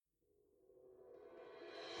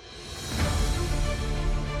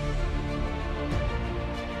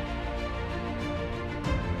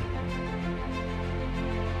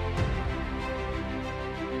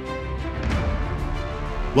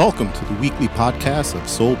Welcome to the weekly podcast of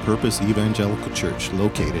Soul Purpose Evangelical Church,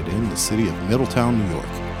 located in the city of Middletown, New York.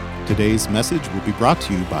 Today's message will be brought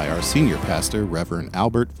to you by our senior pastor, Reverend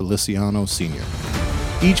Albert Feliciano Sr.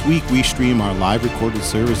 Each week we stream our live recorded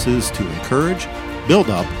services to encourage, build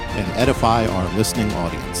up, and edify our listening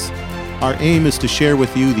audience. Our aim is to share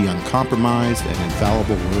with you the uncompromised and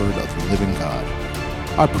infallible word of the living God.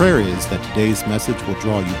 Our prayer is that today's message will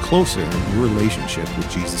draw you closer in your relationship with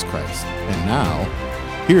Jesus Christ. And now,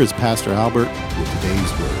 here is Pastor Albert with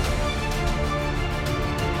today's word.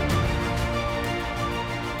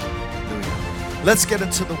 Hallelujah. Let's get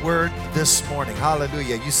into the word this morning.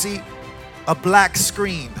 Hallelujah. You see a black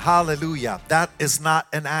screen. Hallelujah. That is not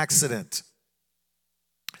an accident.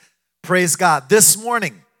 Praise God. This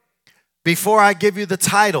morning, before I give you the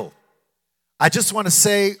title, I just want to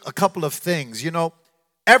say a couple of things. You know,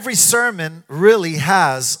 every sermon really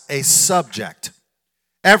has a subject.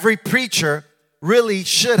 Every preacher really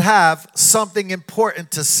should have something important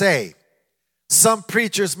to say. Some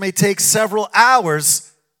preachers may take several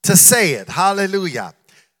hours to say it. Hallelujah.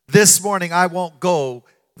 This morning, I won't go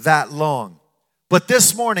that long. But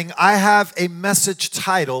this morning, I have a message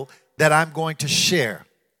title that I'm going to share.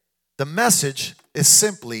 The message is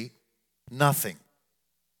simply nothing.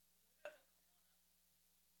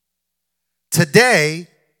 Today,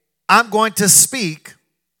 I'm going to speak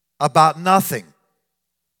about nothing.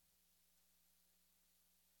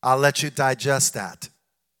 I'll let you digest that.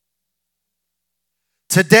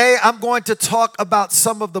 Today, I'm going to talk about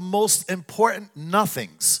some of the most important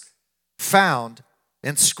nothings found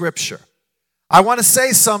in Scripture. I want to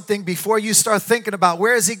say something before you start thinking about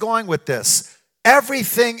where is he going with this.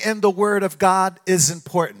 Everything in the Word of God is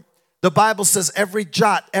important. The Bible says every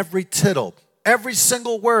jot, every tittle, every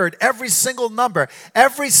single word, every single number,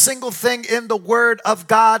 every single thing in the Word of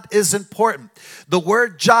God is important. The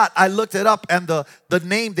word jot, I looked it up, and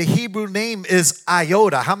the Hebrew name is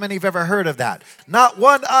iota. How many have ever heard of that? Not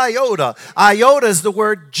one iota. Iota is the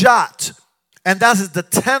word jot, and that is the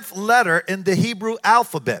 10th letter in the Hebrew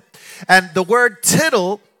alphabet. And the word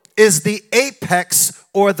tittle is the apex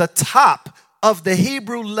or the top of the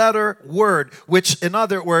Hebrew letter word, which in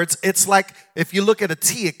other words, it's like if you look at a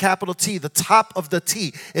T, a capital T, the top of the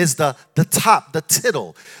T is the top, the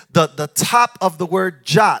tittle. The top of the word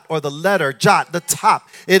jot or the letter jot, the top.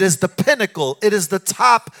 It is the pinnacle. It is the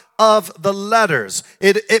top of the letters.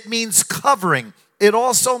 It means covering. It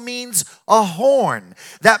also means a horn.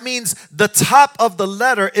 That means the top of the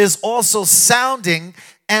letter is also sounding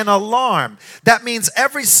an alarm. That means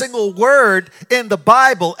every single word in the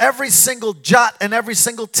Bible, every single jot and every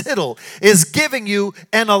single tittle is giving you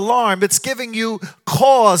an alarm. It's giving you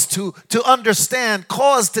cause to understand,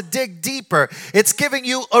 cause to dig deeper. It's giving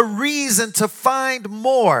you a reason to find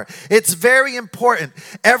more. It's very important.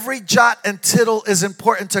 Every jot and tittle is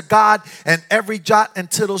important to God, and every jot and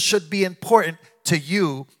tittle should be important to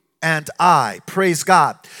you and I. Praise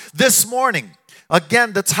God. This morning,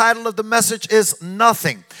 again, the title of the message is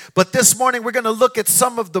Nothing. But this morning, we're going to look at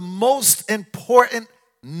some of the most important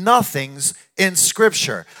nothings in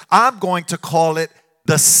Scripture. I'm going to call it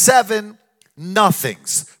the 7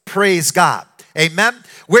 nothings. Praise God. Amen.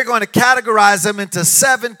 We're going to categorize them into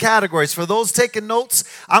 7 categories. For those taking notes,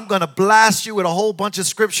 I'm going to blast you with a whole bunch of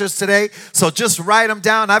scriptures today. So just write them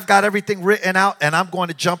down. I've got everything written out, and I'm going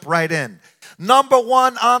to jump right in. Number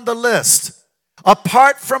 1 on the list,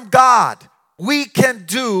 apart from God, we can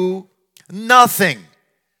do nothing.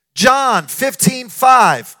 John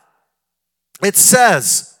 15:5, it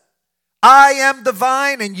says, I am the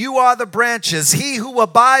vine and you are the branches. He who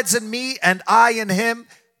abides in me and I in him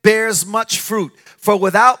bears much fruit. For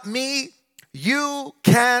without me, you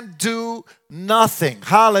can do nothing.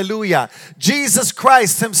 Hallelujah. Jesus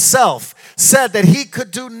Christ himself said that he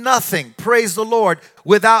could do nothing, praise the Lord,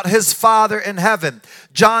 without his Father in heaven.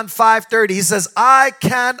 John 5:30, he says, I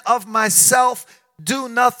can of myself do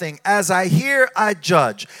nothing. As I hear, I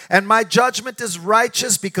judge. And my judgment is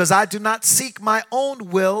righteous because I do not seek my own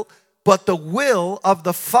will, but the will of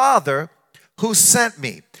the Father who sent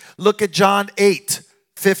me. Look at John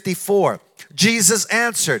 8:54. Jesus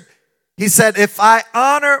answered, he said, if I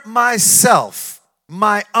honor myself,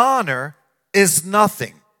 my honor is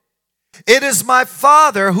nothing. It is my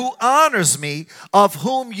Father who honors me, of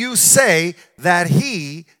whom you say that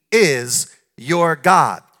he is your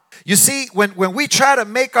God. You see, when we try to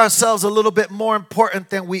make ourselves a little bit more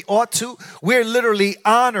important than we ought to, we're literally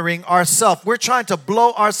honoring ourselves. We're trying to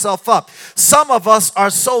blow ourselves up. Some of us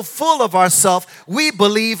are so full of ourselves, we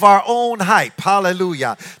believe our own hype.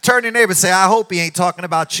 Hallelujah. Turn to your neighbor and say, I hope he ain't talking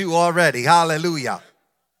about you already. Hallelujah.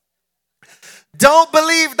 Don't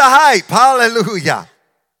believe the hype. Hallelujah.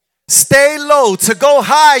 Stay low. To go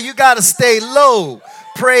high, you got to stay low.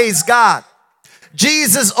 Praise God.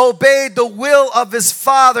 Jesus obeyed the will of his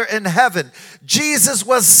Father in heaven. Jesus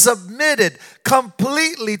was submitted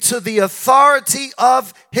completely to the authority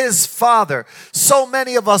of his Father. So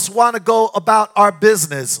many of us want to go about our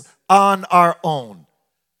business on our own.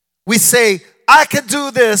 We say, I can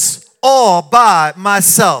do this all by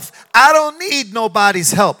myself. I don't need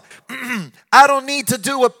nobody's help. I don't need to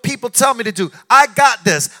do what people tell me to do. I got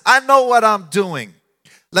this. I know what I'm doing.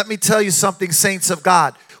 Let me tell you something, saints of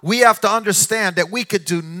God. We have to understand that we could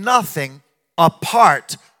do nothing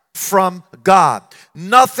apart from God.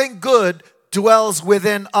 Nothing good dwells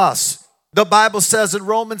within us. The Bible says in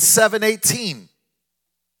Romans 7:18,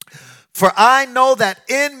 for I know that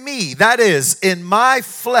in me, that is, in my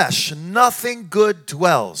flesh, nothing good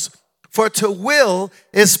dwells. For to will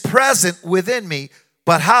is present within me,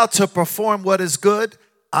 but how to perform what is good,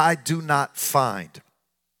 I do not find.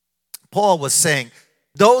 Paul was saying,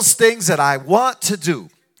 those things that I want to do,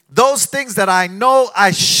 those things that I know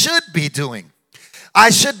I should be doing, I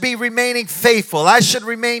should be remaining faithful. I should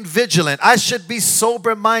remain vigilant. I should be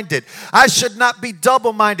sober-minded. I should not be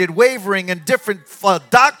double-minded, wavering in different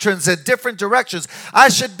doctrines and different directions. I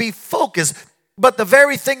should be focused. But the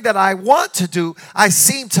very thing that I want to do, I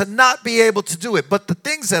seem to not be able to do it. But the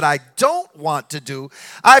things that I don't want to do,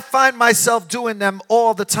 I find myself doing them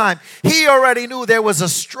all the time. He already knew there was a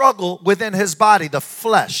struggle within his body, the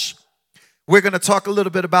flesh. We're going to talk a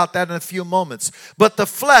little bit about that in a few moments. But the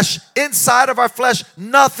flesh, inside of our flesh,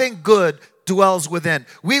 nothing good dwells within.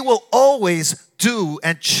 We will always do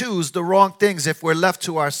and choose the wrong things if we're left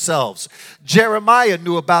to ourselves. Jeremiah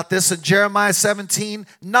knew about this in Jeremiah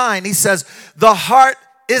 17:9. He says, the heart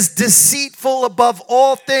is deceitful above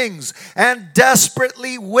all things and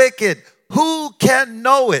desperately wicked. Who can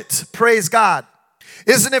know it? Praise God.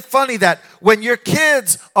 Isn't it funny that when your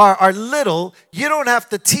kids are little, you don't have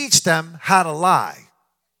to teach them how to lie.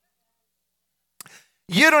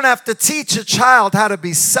 You don't have to teach a child how to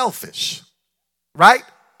be selfish, right?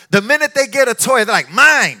 The minute they get a toy, they're like,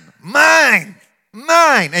 mine, mine,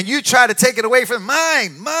 mine. And you try to take it away from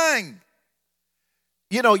them, mine.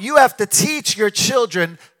 You know, you have to teach your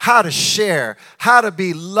children how to share, how to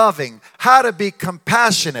be loving, how to be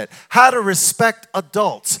compassionate, how to respect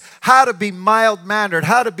adults, how to be mild-mannered,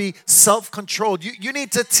 how to be self-controlled. You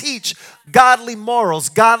need to teach godly morals,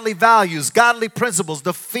 godly values, godly principles,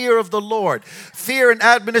 the fear of the Lord, fear and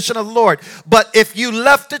admonition of the Lord. But if you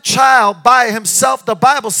left a child by himself, the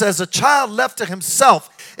Bible says a child left to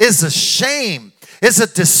himself is a shame, is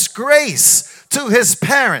a disgrace to his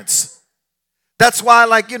parents. That's why,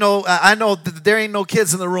 I know that there ain't no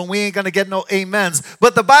kids in the room. We ain't going to get no amens.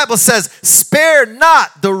 But the Bible says, spare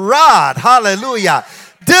not the rod. Hallelujah.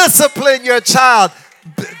 Discipline your child.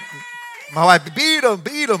 My wife, beat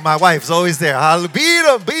him. My wife's always there.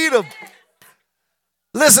 Beat him.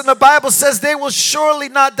 Listen, the Bible says they will surely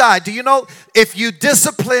not die. Do you know, if you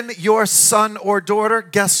discipline your son or daughter,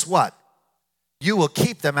 guess what? You will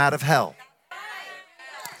keep them out of hell.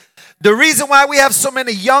 The reason why we have so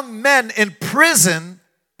many young men in prison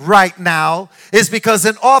right now is because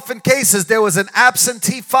in often cases there was an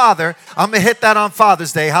absentee father. I'm going to hit that on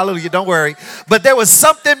Father's Day. Hallelujah, don't worry. But there was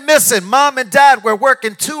something missing. Mom and dad were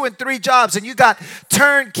working 2 and 3 jobs, and you got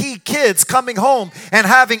turnkey kids coming home and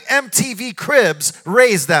having MTV Cribs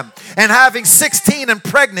raise them, and having 16 and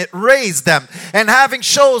pregnant raise them, and having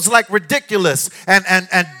shows like Ridiculous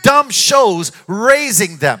and dumb shows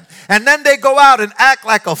raising them. And then they go out and act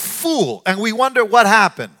like a fool, and we wonder what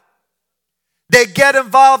happened. They get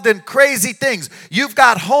involved in crazy things. You've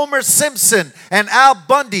got Homer Simpson and Al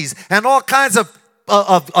Bundy's and all kinds of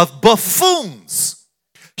buffoons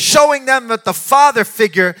showing them that the father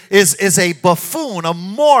figure is a buffoon, a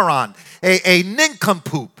moron, a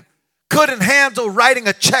nincompoop. Couldn't handle writing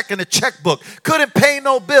a check in a checkbook. Couldn't pay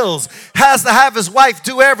no bills. Has to have his wife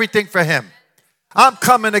do everything for him. I'm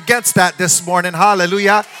coming against that this morning.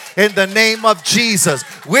 Hallelujah. In the name of Jesus.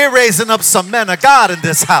 We're raising up some men of God in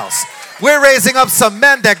this house. We're raising up some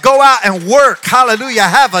men that go out and work. Hallelujah.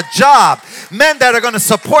 Have a job. Men that are going to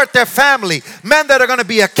support their family. Men that are going to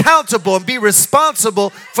be accountable and be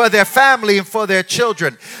responsible for their family and for their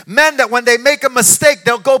children. Men that when they make a mistake,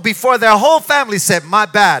 they'll go before their whole family, say, my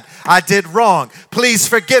bad, I did wrong. Please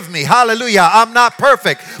forgive me. Hallelujah. I'm not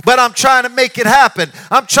perfect, but I'm trying to make it happen.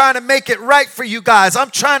 I'm trying to make it right for you guys.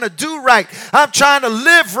 I'm trying to do right. I'm trying to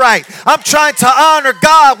live right. I'm trying to honor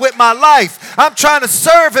God with my life. I'm trying to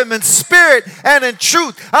serve him in spirit and in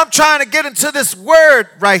truth. I'm trying to get into this word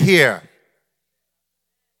right here.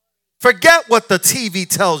 Forget what the TV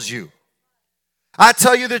tells you. I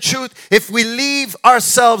tell you the truth, if we leave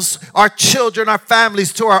ourselves, our children, our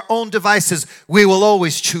families to our own devices, we will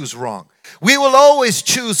always choose wrong. We will always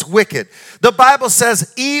choose wicked. The Bible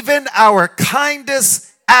says even our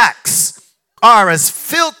kindest acts are as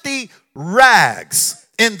filthy rags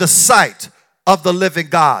in the sight of the living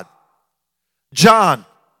God. John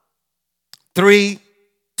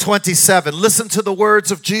 3:27. Listen to the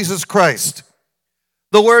words of Jesus Christ.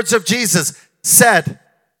 The words of Jesus said,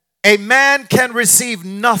 a man can receive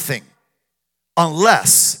nothing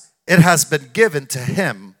unless it has been given to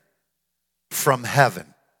him from heaven.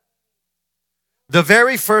 The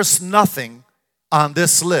very first nothing on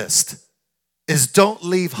this list is don't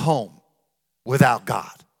leave home without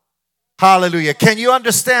God. Hallelujah. Can you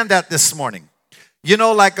understand that this morning? You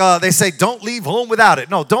know, like they say, don't leave home without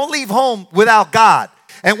it. No, don't leave home without God.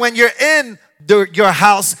 And when you're in your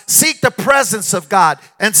house, seek the presence of God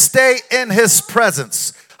and stay in his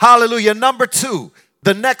presence. Hallelujah. Number 2,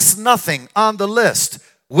 the next nothing on the list.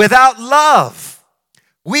 Without love,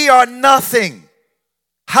 we are nothing.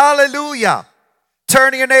 Hallelujah.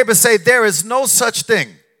 Turn to your neighbor and say, there is no such thing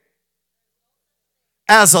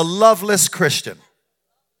as a loveless Christian.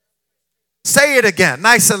 Say it again,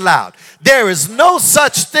 nice and loud. There is no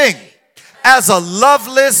such thing as a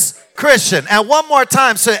loveless Christian. And one more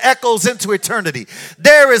time so it echoes into eternity.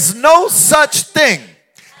 There is no such thing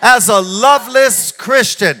as a loveless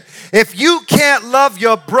Christian. If you can't love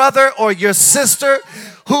your brother or your sister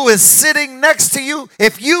who is sitting next to you,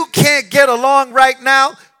 if you can't get along right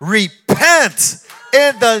now, repent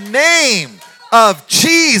in the name of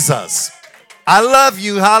Jesus. I love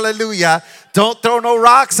you, hallelujah. Don't throw no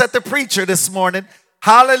rocks at the preacher this morning.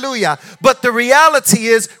 Hallelujah. But the reality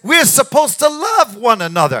is we're supposed to love one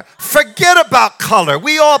another. Forget about color.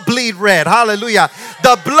 We all bleed red. Hallelujah.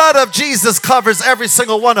 The blood of Jesus covers every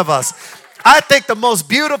single one of us. I think the most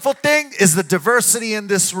beautiful thing is the diversity in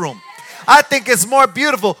this room. I think it's more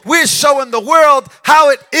beautiful. We're showing the world how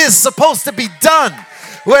it is supposed to be done,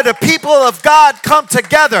 where the people of God come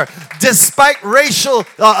together despite racial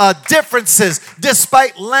differences,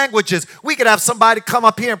 despite languages. We could have somebody come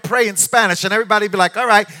up here and pray in Spanish and everybody be like, all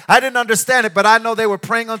right, I didn't understand it, but I know they were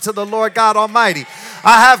praying unto the Lord God Almighty.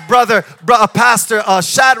 I have Pastor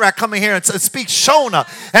Shadrach coming here and speak Shona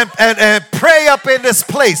and pray up in this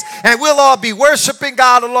place, and we'll all be worshiping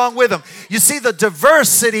God along with him. You see, the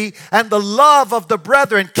diversity and the love of the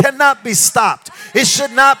brethren cannot be stopped. It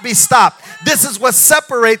should not be stopped. This is what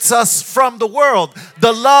separates us from the world,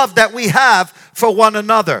 the love that we have for one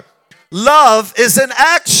another. Love is an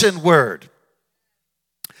action word.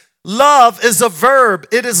 Love is a verb.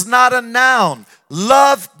 It is not a noun.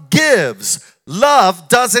 Love gives. Love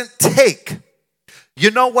doesn't take.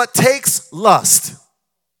 You know what takes? Lust.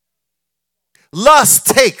 Lust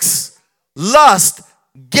takes. Lust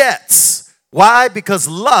gets. Why? Because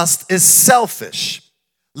lust is selfish.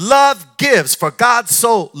 Love gives. For God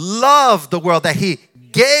so loved the world that he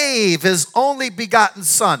gave his only begotten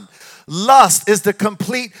son. Lust is the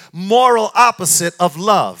complete moral opposite of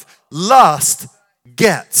love. Lust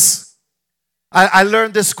gets. I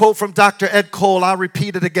learned this quote from Dr. Ed Cole. I'll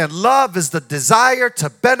repeat it again. Love is the desire to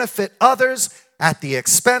benefit others at the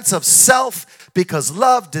expense of self, because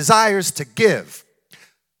love desires to give.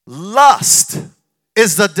 Lust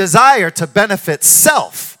is the desire to benefit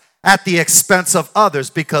self at the expense of others,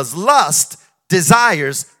 because lust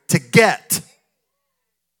desires to get.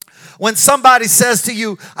 When somebody says to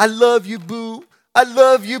you, I love you, boo. I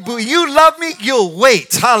love you, boo. You love me, you'll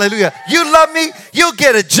wait. Hallelujah. You love me, you'll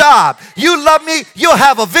get a job. You love me, you'll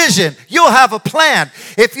have a vision. You'll have a plan.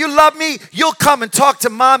 If you love me, you'll come and talk to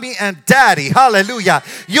mommy and daddy. Hallelujah.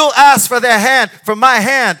 You'll ask for their hand, for my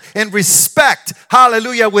hand, in respect.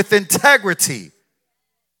 Hallelujah. With integrity.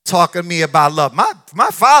 Talking to me about love. My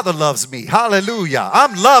father loves me. Hallelujah.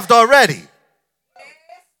 I'm loved already.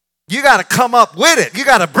 You got to come up with it. You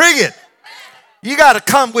got to bring it. You got to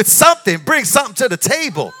come with something. Bring something to the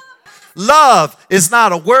table. Love is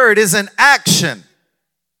not a word, it's an action.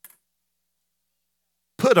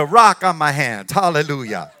 Put a rock on my hand.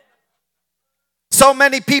 Hallelujah. So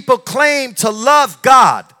many people claim to love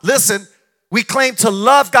God. Listen, we claim to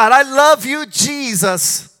love God. I love you,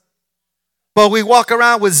 Jesus. But we walk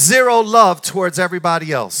around with zero love towards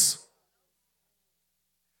everybody else.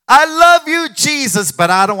 I love you, Jesus, but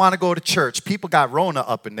I don't want to go to church. People got Rona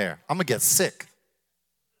up in there. I'm going to get sick.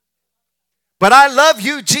 But I love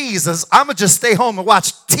you, Jesus. I'm going to just stay home and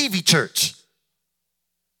watch TV church.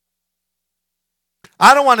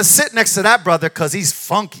 I don't want to sit next to that brother because he's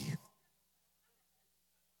funky.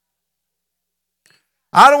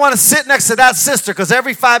 I don't want to sit next to that sister because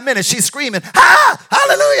every 5 minutes she's screaming, ah,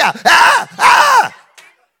 hallelujah, ah, ah,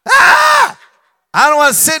 ah. I don't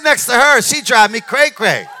want to sit next to her. She drive me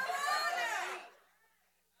cray-cray.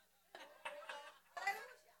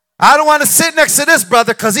 I don't want to sit next to this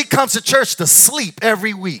brother because he comes to church to sleep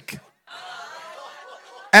every week.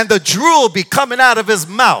 And the drool be coming out of his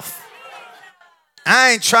mouth.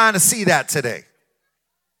 I ain't trying to see that today.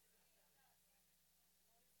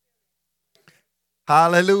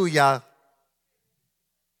 Hallelujah.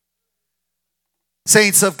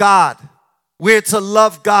 Saints of God, we're to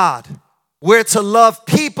love God. We're to love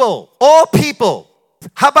people, all people.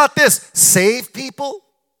 How about this? Saved people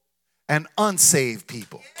and unsaved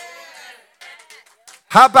people.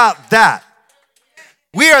 How about that?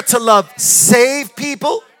 We are to love saved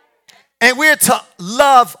people and we're to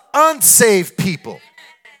love unsaved people.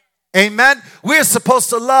 Amen. We're supposed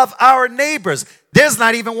to love our neighbors. There's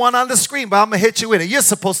not even one on the screen, but I'm going to hit you with it. You're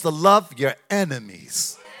supposed to love your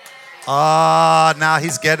enemies. Now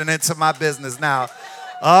he's getting into my business now.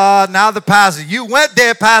 Now the pastor. You went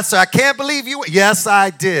there, pastor. I can't believe you. Yes, I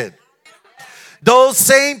did. Those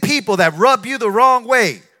same people that rub you the wrong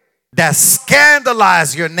way, that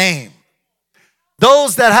scandalize your name.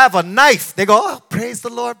 Those that have a knife, they go, oh, praise the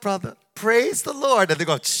Lord, brother. Praise the Lord. And they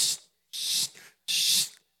go, shh, shh, shh,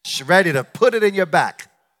 shh, ready to put it in your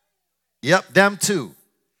back. Yep, them too.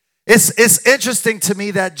 It's interesting to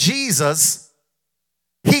me that Jesus,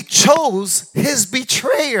 he chose his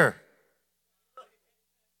betrayer.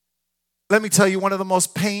 Let me tell you, one of the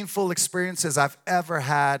most painful experiences I've ever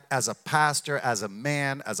had as a pastor, as a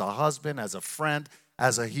man, as a husband, as a friend,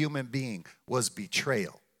 as a human being was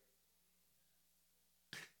betrayal.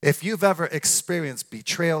 If you've ever experienced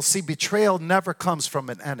betrayal, see, betrayal never comes from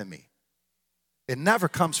an enemy. It never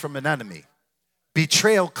comes from an enemy.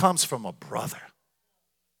 Betrayal comes from a brother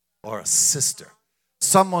or a sister,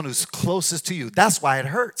 someone who's closest to you. That's why it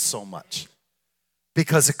hurts so much,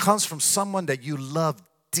 because it comes from someone that you love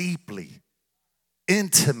deeply,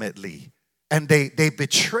 intimately, and they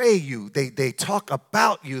betray you. They talk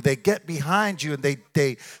about you. They get behind you, and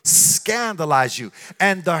they scandalize you.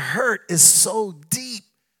 And the hurt is so deep.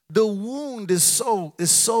 The wound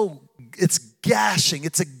it's gashing.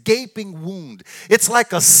 It's a gaping wound. It's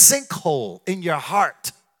like a sinkhole in your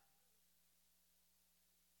heart.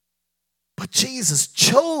 But Jesus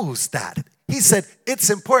chose that. He said, it's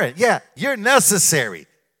important. Yeah, you're necessary.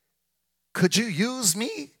 Could you use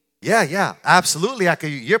me? Yeah, absolutely. I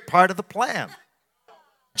could. You're part of the plan.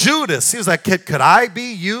 Judas, he was like, could I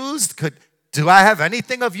be used? Do I have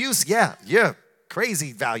anything of use? Yeah, you're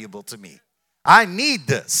crazy valuable to me. I need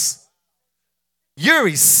this. You're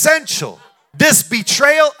essential. This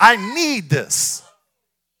betrayal, I need this.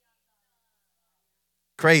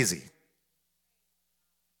 Crazy.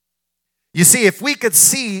 You see, if we could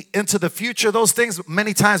see into the future, those things,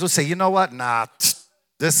 many times we'll say, you know what? Nah,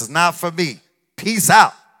 this is not for me. Peace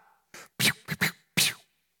out. Pew, pew, pew, pew.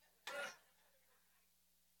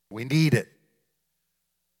 We need it.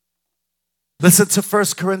 Listen to 1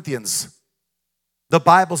 Corinthians, the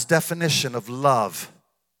Bible's definition of love.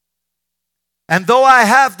 And though I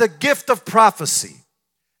have the gift of prophecy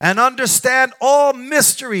and understand all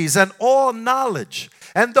mysteries and all knowledge,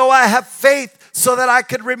 and though I have faith so that I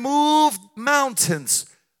could remove mountains,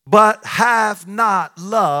 but have not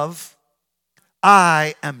love,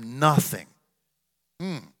 I am nothing.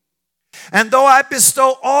 And though I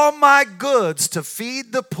bestow all my goods to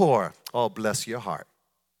feed the poor, oh, bless your heart.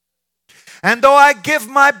 And though I give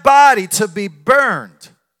my body to be burned,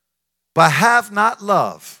 but have not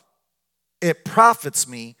love, it profits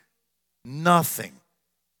me nothing.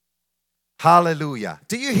 Hallelujah.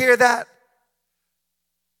 Do you hear that?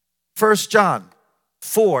 1 John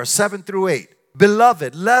 4, 7 through 8.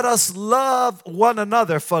 Beloved, let us love one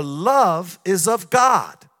another, for love is of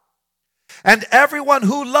God. And everyone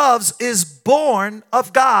who loves is born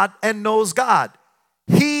of God and knows God.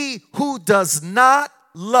 He who does not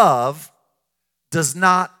love does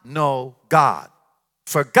not know God,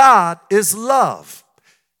 for God is love.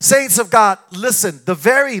 Saints of God, listen, the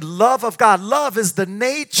very love of God, love is the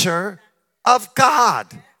nature of God.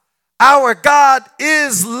 Our God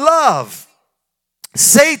is love.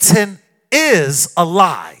 Satan is a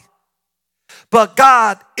lie. But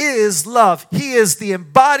God is love. He is the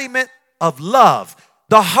embodiment of love.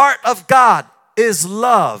 The heart of God is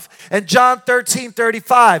love. And John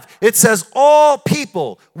 13:35, it says, all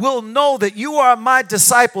people will know that you are my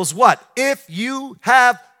disciples. What? If you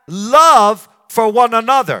have love for one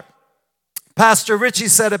another. Pastor Richie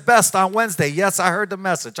said it best on Wednesday. Yes, I heard the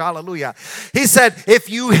message. Hallelujah. He said, if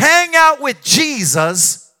you hang out with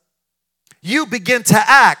Jesus, you begin to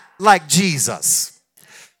act like Jesus.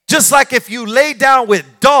 Just like if you lay down with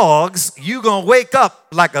dogs, you're going to wake up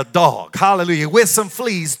like a dog. Hallelujah. With some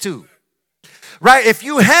fleas too. right? If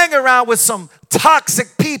you hang around with some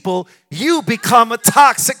toxic people, you become a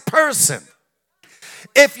toxic person.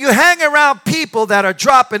 If you hang around people that are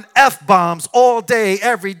dropping F-bombs all day,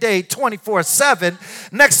 every day,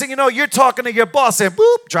 24/7, next thing you know, you're talking to your boss saying,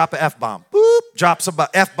 boop, drop an F-bomb, boop, drop some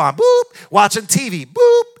F-bomb, boop, watching TV,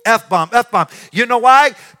 boop, F-bomb, F-bomb. You know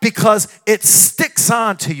why? Because it sticks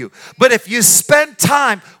on to you. But if you spend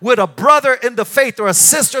time with a brother in the faith or a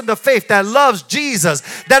sister in the faith that loves Jesus,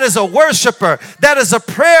 that is a worshiper, that is a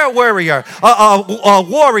prayer warrior,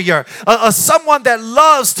 someone that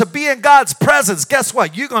loves to be in God's presence, guess what?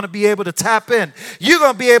 You're going to be able to tap in. You're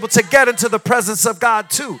going to be able to get into the presence of God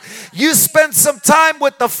too. You spend some time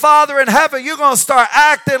with the Father in heaven, you're going to start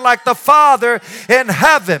acting like the Father in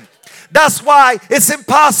heaven. That's why it's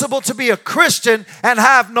impossible to be a Christian and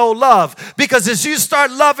have no love. Because as you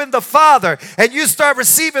start loving the Father and you start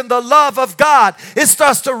receiving the love of God, it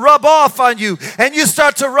starts to rub off on you. And you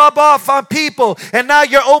start to rub off on people. And now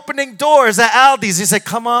you're opening doors at Aldi's. You say,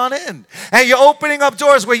 come on in. And you're opening up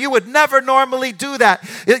doors where you would never normally do that.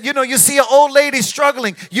 You know, you see an old lady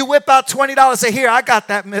struggling. You whip out $20, say, here, I got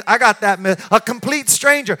that. A complete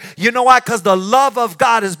stranger. You know why? Because the love of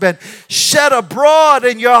God has been shed abroad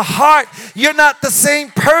in your heart. You're not the same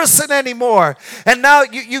person anymore. And now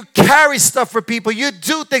you carry stuff for people. You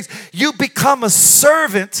do things. You become a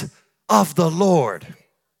servant of the Lord.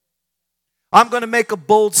 I'm going to make a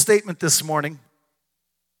bold statement this morning.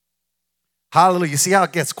 Hallelujah. You see how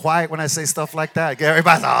it gets quiet when I say stuff like that?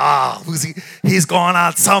 Everybody's like, oh, who's he? He's going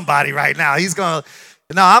on somebody right now.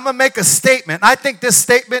 Now, I'm going to make a statement. I think this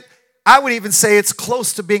statement, I would even say it's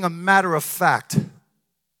close to being a matter of fact.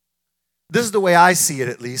 This is the way I see it,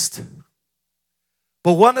 at least.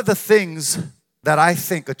 But one of the things that I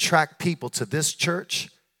think attract people to this church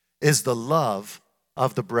is the love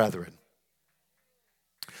of the brethren.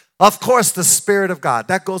 Of course, the Spirit of God.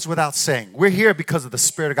 That goes without saying. We're here because of the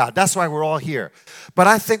Spirit of God. That's why we're all here. But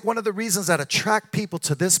I think one of the reasons that attract people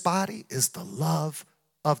to this body is the love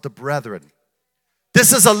of the brethren.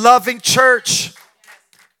 This is a loving church.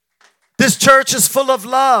 This church is full of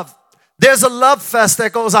love. There's a love fest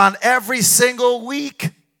that goes on every single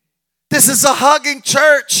week. This is a hugging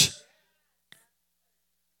church.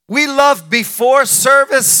 We love before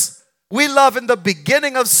service. We love in the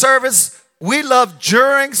beginning of service. We love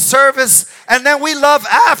during service. And then we love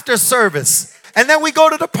after service. And then we go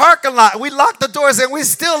to the parking lot. We lock the doors and we're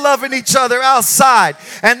still loving each other outside.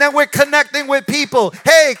 And then we're connecting with people.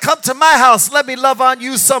 Hey, come to my house. Let me love on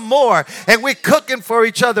you some more. And we're cooking for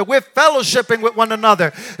each other. We're fellowshipping with one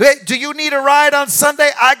another. Hey, do you need a ride on Sunday?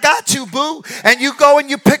 I got you, boo. And you go and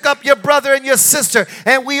you pick up your brother and your sister.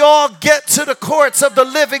 And we all get to the courts of the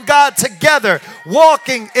living God together,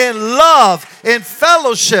 walking in love, in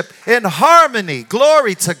fellowship, in harmony.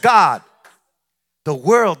 Glory to God. The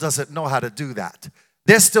world doesn't know how to do that.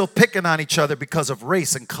 They're still picking on each other because of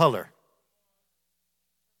race and color.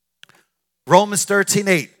 Romans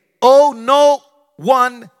 13:8. Owe no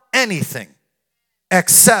one anything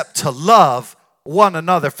except to love one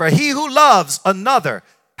another. For he who loves another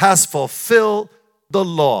has fulfilled the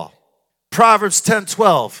law. Proverbs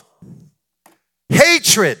 10:12.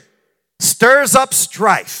 Hatred stirs up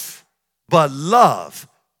strife, but love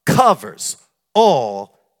covers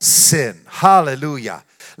all sin. Hallelujah.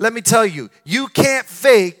 Let me tell you, you can't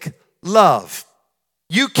fake love.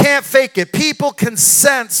 You can't fake it. People can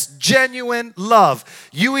sense genuine love.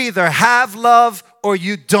 You either have love or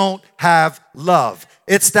you don't have love.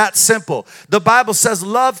 It's that simple. The Bible says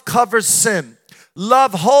love covers sin.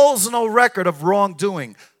 Love holds no record of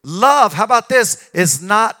wrongdoing. Love, how about this, is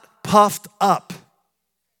not puffed up.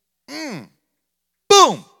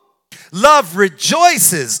 Boom. Love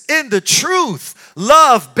rejoices in the truth.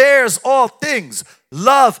 Love bears all things.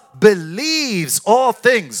 Love believes all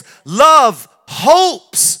things. Love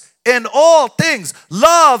hopes in all things.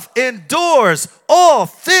 Love endures all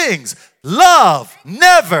things. Love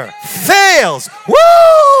never fails.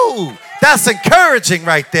 Woo! That's encouraging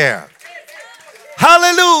right there.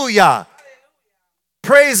 Hallelujah.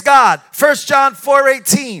 Praise God. 1 John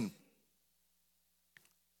 4:18.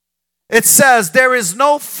 It says, there is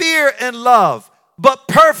no fear in love, but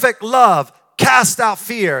perfect love casts out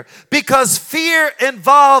fear, because fear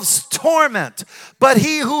involves torment. But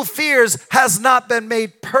he who fears has not been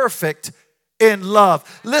made perfect in love.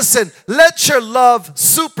 Listen, let your love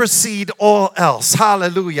supersede all else.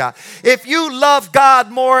 Hallelujah. If you love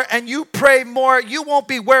God more and you pray more, you won't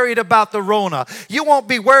be worried about the Rona. You won't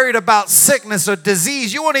be worried about sickness or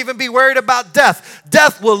disease. You won't even be worried about death.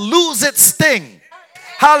 Death will lose its sting.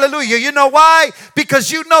 Hallelujah. You know why?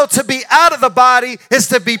 Because you know to be out of the body is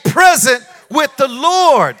to be present with the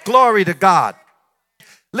Lord. Glory to God.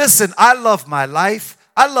 Listen, I love my life.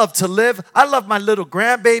 I love to live. I love my little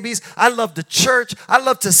grandbabies. I love the church. I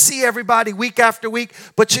love to see everybody week after week.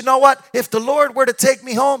 But you know what? If the Lord were to take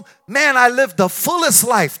me home, man, I lived the fullest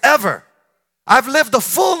life ever. I've lived a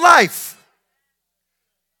full life.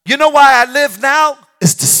 You know why I live now?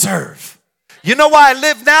 Is to serve. You know why I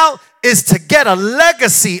live now? Is to get a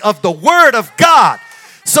legacy of the Word of God.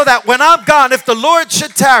 So that when I'm gone, if the Lord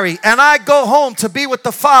should tarry and I go home to be with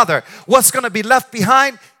the Father, what's going to be left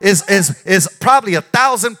behind is probably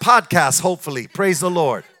 1,000 podcasts, hopefully. Praise the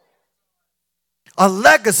Lord. A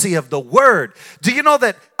legacy of the Word. Do you know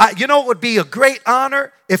that, you know it would be a great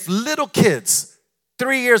honor if little kids,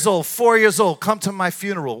 3 years old, 4 years old, come to my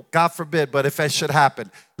funeral, God forbid, but if it should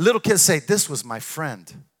happen, little kids say, this was my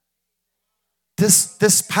friend.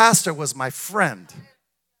 This pastor was my friend.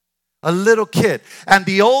 A little kid. And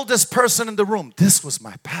the oldest person in the room, this was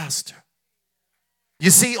my pastor. You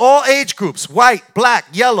see, all age groups, white, black,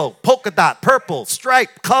 yellow, polka dot, purple,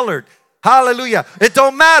 stripe, colored. Hallelujah. It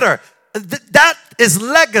don't matter. That is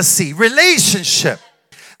legacy, relationship.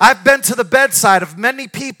 I've been to the bedside of many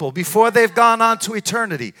people before they've gone on to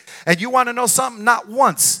eternity. And you want to know something? Not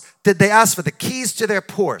once did they ask for the keys to their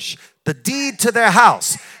Porsche, the deed to their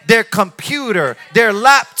house, their computer, their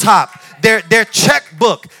laptop, their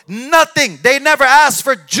checkbook, nothing. They never asked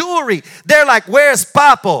for jewelry. They're like, where's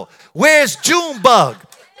Papo? Where's Junebug?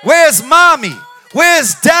 Where's Mommy?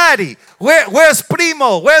 Where's Daddy? Where's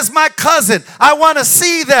Primo? Where's my cousin? I want to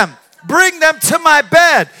see them. Bring them to my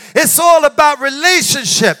bed. It's all about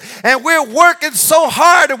relationship. And we're working so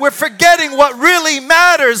hard and we're forgetting what really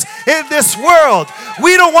matters in this world.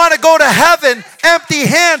 We don't want to go to heaven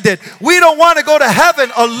empty-handed. We don't want to go to heaven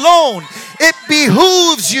alone. It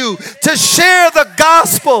behooves you to share the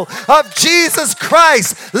gospel of Jesus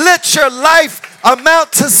Christ. Let your life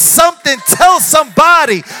amount to something. Tell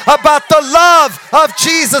somebody about the love of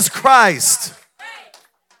Jesus Christ.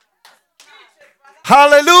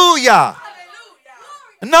 Hallelujah.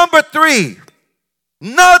 Number 3,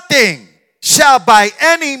 nothing shall by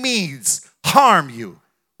any means harm you.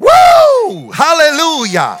 Woo!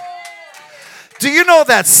 Hallelujah. Do you know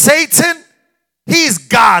that Satan, he's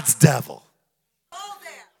God's devil?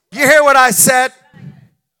 You hear what I said?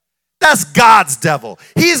 That's God's devil.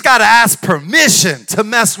 He's got to ask permission to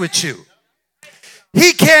mess with you.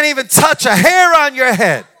 He can't even touch a hair on your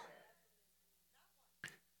head.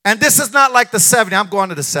 And this is not like the 70s. I'm going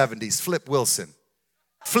to the 70s. Flip Wilson.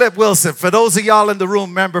 Flip Wilson. For those of y'all in the room,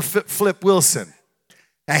 remember Flip Wilson.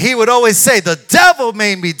 And he would always say, the devil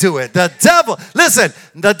made me do it. The devil. Listen,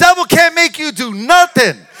 the devil can't make you do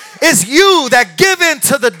nothing. It's you that give in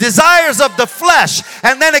to the desires of the flesh.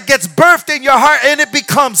 And then it gets birthed in your heart and it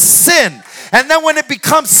becomes sin. And then when it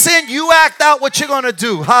becomes sin, you act out what you're going to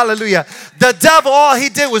do. Hallelujah. The devil, all he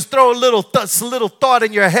did was throw a little thought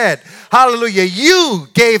in your head. Hallelujah. You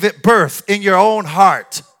gave it birth in your own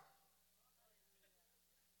heart.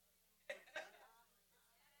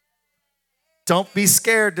 Don't be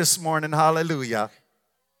scared this morning. Hallelujah.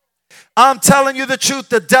 I'm telling you the truth.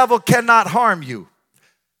 The devil cannot harm you.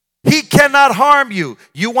 He cannot harm you.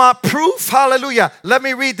 You want proof? Hallelujah. Let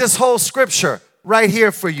me read this whole scripture right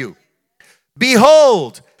here for you.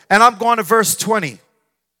 Behold, and I'm going to verse 20.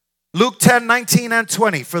 Luke 10, 19 and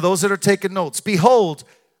 20. For those that are taking notes. Behold,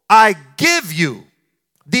 I give you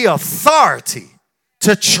the authority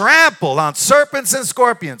to trample on serpents and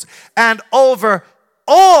scorpions and over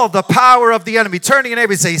all the power of the enemy. Turn to your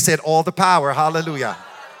neighbor and say, he said, all the power. Hallelujah.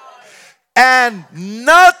 And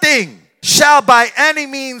nothing shall by any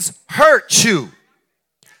means hurt you.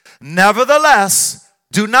 Nevertheless,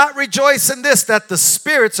 do not rejoice in this, that the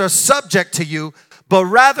spirits are subject to you, but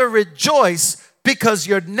rather rejoice because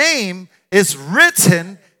your name is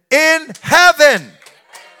written in heaven.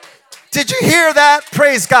 Did you hear that?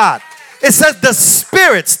 Praise God. It says the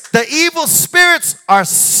spirits, the evil spirits are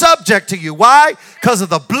subject to you. Why? Because of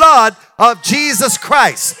the blood of Jesus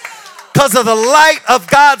Christ. Because of the light of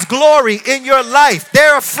God's glory in your life.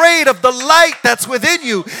 They're afraid of the light that's within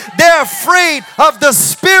you. They're afraid of the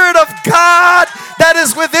Spirit of God that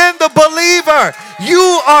is within the believer.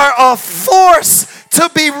 You are a force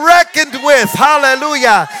to be reckoned with.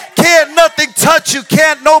 Hallelujah. Can't nothing touch you.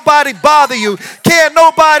 Can't nobody bother you. Can't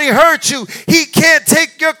nobody hurt you. He can't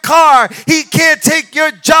take your car. He can't take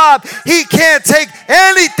your job. He can't take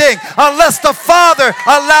anything unless the Father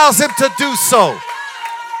allows him to do so.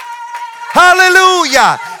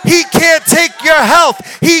 Hallelujah. He can't take your health.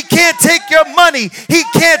 He can't take your money. He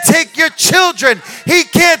can't take your children. He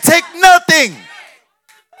can't take nothing.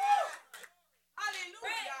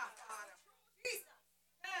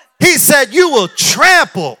 He said, you will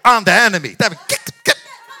trample on the enemy.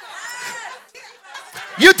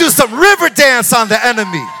 You do some river dance on the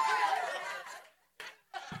enemy.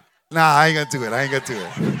 Nah, I ain't gonna do it. I ain't gonna do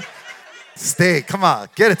it. Stay, come on.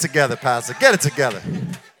 Get it together, Pastor. Get it together.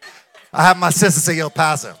 I have my sister say, yo,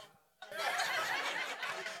 Pastor.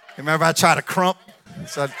 Remember I tried to crump?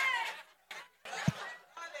 So,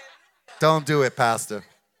 don't do it, Pastor.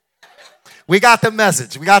 We got the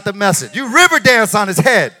message. We got the message. You river dance on his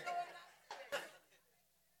head.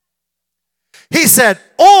 He said,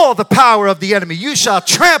 all the power of the enemy, you shall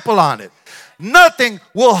trample on it. Nothing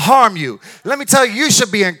will harm you. Let me tell you, you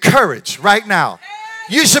should be encouraged right now.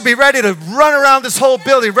 You should be ready to run around this whole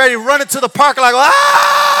building, ready to run into the parking lot.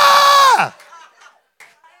 Ah!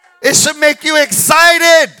 It should make you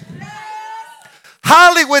excited.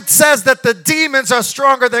 Hollywood says that the demons are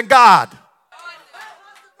stronger than God.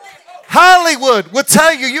 Hollywood will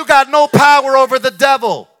tell you you got no power over the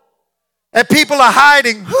devil. And people are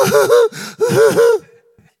hiding.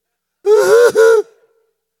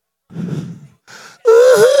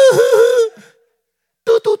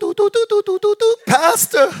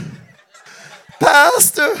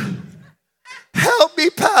 Pastor, help me,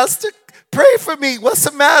 Pastor. Pray for me. What's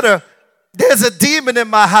the matter? There's a demon in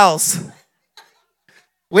my house.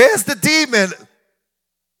 Where's the demon?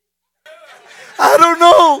 I don't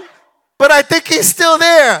know, but I think he's still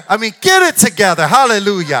there. I mean, get it together.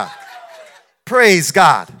 Hallelujah. Praise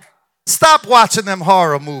God. Stop watching them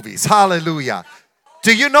horror movies. Hallelujah.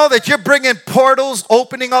 Do you know that you're bringing portals,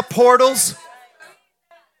 opening up portals?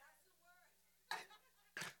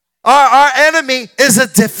 Our enemy is a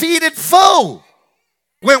defeated foe.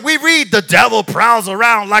 When we read the devil prowls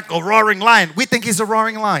around like a roaring lion, we think he's a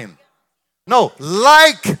roaring lion. No,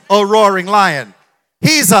 like a roaring lion.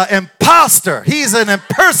 He's an imposter. He's an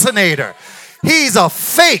impersonator. He's a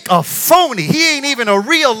fake, a phony. He ain't even a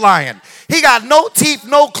real lion. He got no teeth,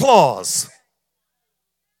 no claws.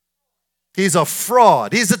 He's a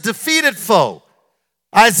fraud. He's a defeated foe.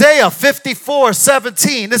 Isaiah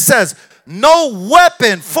 54:17, it says, no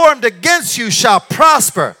weapon formed against you shall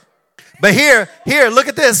prosper. But here, look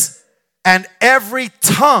at this. And every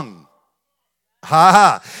tongue,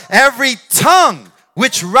 every tongue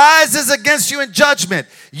which rises against you in judgment,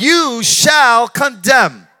 you shall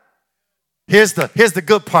condemn. Here's the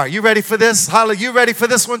good part. You ready for this? Holla, you ready for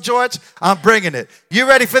this one, George? I'm bringing it. You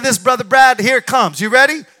ready for this, Brother Brad? Here it comes. You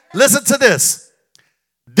ready? Listen to this.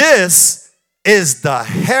 This is the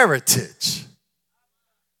heritage.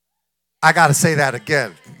 I got to say that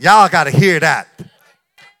again. Y'all got to hear that.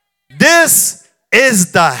 This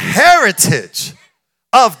is the heritage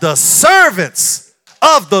of the servants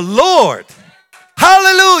of the Lord.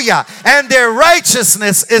 Hallelujah. And their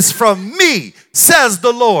righteousness is from me, says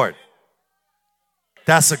the Lord.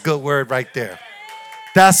 That's a good word right there.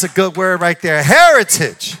 That's a good word right there.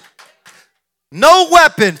 Heritage. No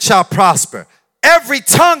weapon shall prosper. Every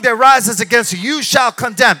tongue that rises against you, you shall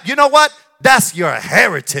condemn. You know what? That's your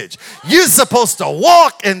heritage. You're supposed to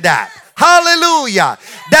walk in that. Hallelujah.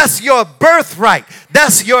 That's your birthright.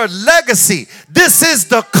 That's your legacy. This is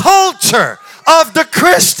the culture of the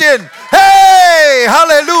Christian. Hey,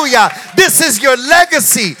 hallelujah. This is your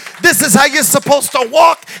legacy. This is how you're supposed to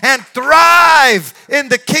walk and thrive in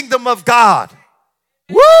the kingdom of God.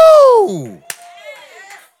 Woo!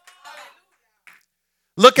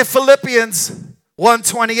 Look at Philippians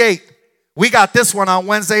 1:28. We got this one on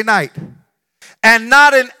Wednesday night. And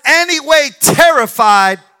not in any way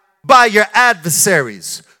terrified by your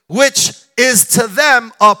adversaries, which is to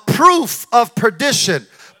them a proof of perdition,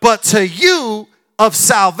 but to you of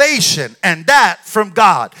salvation, and that from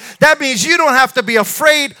God. That means you don't have to be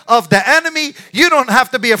afraid of the enemy. You don't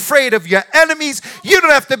have to be afraid of your enemies. You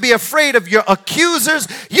don't have to be afraid of your accusers.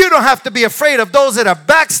 You don't have to be afraid of those that are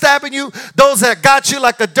backstabbing you, those that got you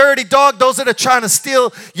like a dirty dog, those that are trying to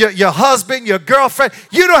steal your husband, your girlfriend.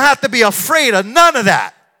 You don't have to be afraid of none of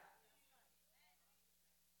that.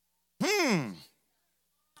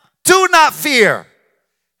 Do not fear.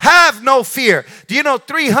 Have no fear. Do you know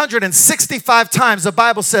 365 times the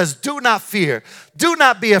Bible says, do not fear. Do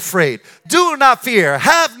not be afraid. Do not fear.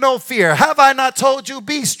 Have no fear. Have I not told you?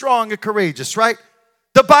 Be strong and courageous, right?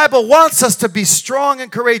 The Bible wants us to be strong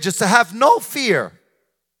and courageous, to have no fear.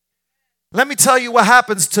 Let me tell you what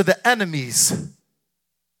happens to the enemies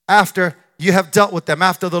after you have dealt with them,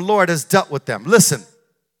 after the Lord has dealt with them. Listen,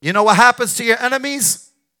 you know what happens to your enemies?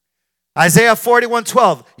 Isaiah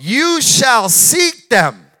 41:12. You shall seek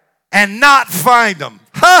them and not find them.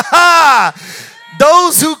 Ha ha!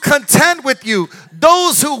 Those who contend with you,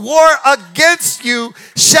 those who war against you,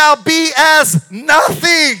 shall be as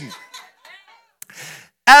nothing,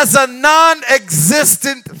 as a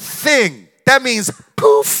non-existent thing. That means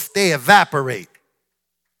poof, they evaporate.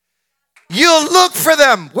 You'll look for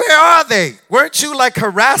them. Where are they? Weren't you like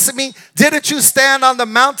harassing me? Didn't you stand on the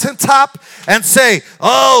mountaintop and say,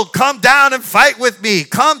 oh, come down and fight with me.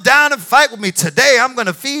 Come down and fight with me. Today I'm going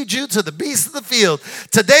to feed you to the beasts of the field.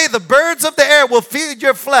 Today the birds of the air will feed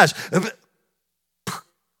your flesh.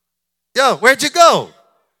 Yo, where'd you go?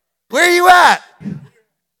 Where are you at?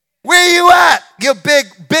 Where are you at? You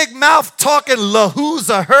big mouth talking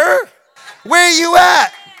lahooza her? Where are you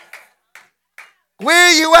at? Where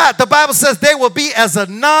are you at? The Bible says they will be as a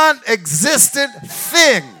non-existent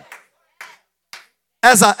thing.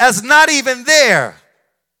 As not even there.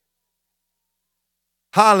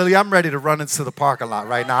 Hallelujah. I'm ready to run into the parking lot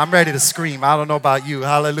right now. I'm ready to scream. I don't know about you.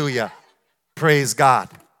 Hallelujah. Praise God.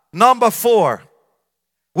 Number 4.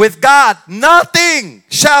 With God, nothing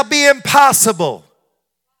shall be impossible.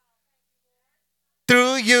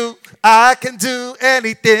 Through you, I can do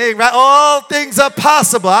anything, right? All things are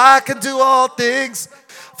possible. I can do all things.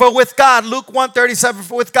 For with God, Luke 1:37,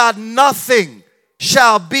 for with God, nothing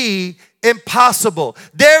shall be impossible.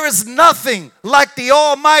 There is nothing like the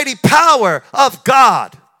almighty power of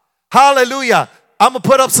God. Hallelujah. I'm going to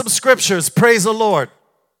put up some scriptures. Praise the Lord.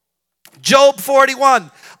 Job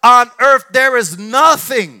 41, on earth there is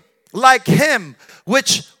nothing like him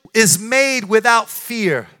which is made without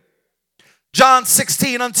fear. John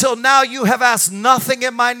 16, until now you have asked nothing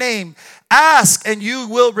in my name. Ask and you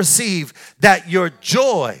will receive, that your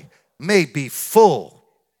joy may be full.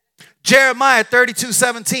 Jeremiah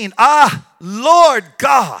 32:17, Lord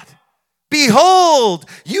God, behold,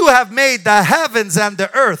 you have made the heavens and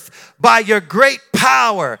the earth by your great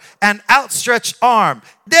power and outstretched arm.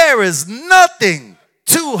 There is nothing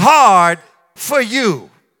too hard for you.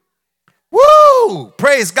 Woo!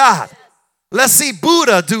 Praise God. Let's see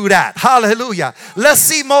Buddha do that. Hallelujah. Let's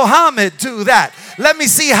see Mohammed do that. Let me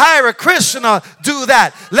see Hare Krishna do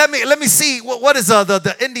that. Let me see what is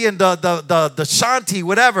the Indian the Shanti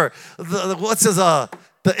whatever. What's his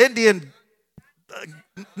the Indian?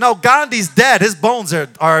 No, Gandhi's dead. His bones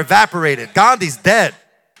are evaporated. Gandhi's dead.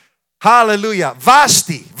 Hallelujah.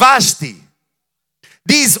 Vashti.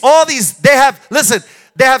 All these they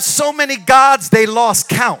have so many gods they lost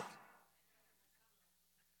count.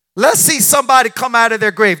 Let's see somebody come out of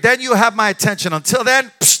their grave. Then you have my attention. Until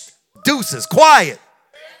then, deuces, quiet.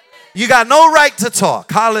 You got no right to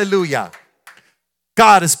talk. Hallelujah.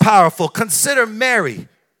 God is powerful. Consider Mary,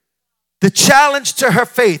 the challenge to her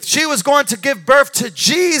faith. She was going to give birth to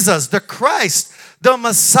Jesus, the Christ, the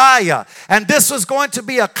Messiah. And this was going to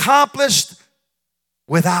be accomplished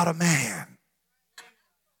without a man.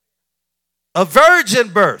 A virgin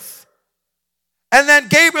birth. And then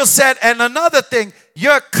Gabriel said, and another thing,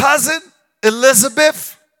 your cousin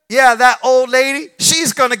Elizabeth, that old lady,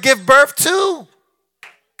 she's going to give birth too.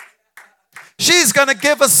 She's going to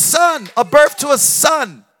give a birth to a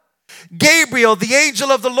son. Gabriel, the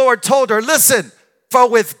angel of the Lord, told her, listen, for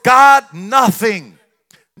with God nothing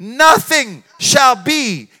shall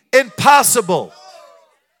be impossible.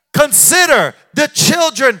 Consider the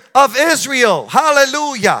children of Israel.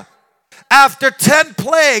 Hallelujah. After 10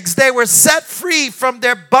 plagues, they were set free from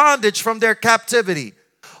their bondage, from their captivity,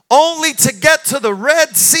 only to get to the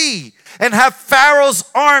Red Sea and have Pharaoh's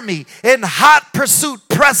army in hot pursuit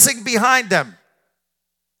pressing behind them.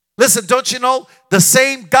 Listen, don't you know the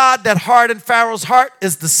same God that hardened Pharaoh's heart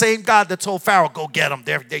is the same God that told Pharaoh, go get them.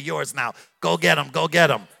 They're yours now. Go get them. Go get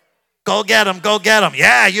them. Go get them. Go get them.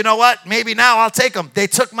 Yeah, you know what? Maybe now I'll take them. They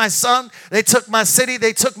took my son. They took my city.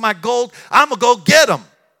 They took my gold. I'm going to go get them.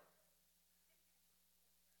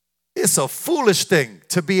 It's a foolish thing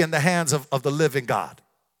to be in the hands of the living God.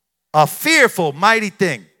 A fearful, mighty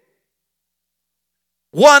thing.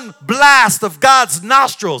 One blast of God's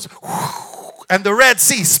nostrils, and the Red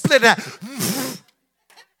Sea split in half.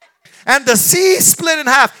 And the sea split in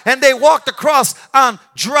half, and they walked across on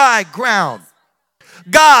dry ground.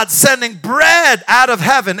 God sending bread out of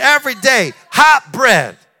heaven every day, hot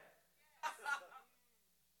bread.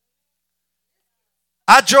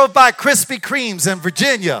 I drove by Krispy Kremes in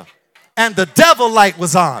Virginia, and the devil light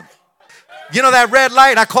was on. You know that red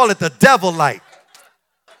light? I call it the devil light.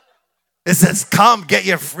 It says, come get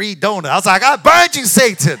your free donut. I was like, I bind you,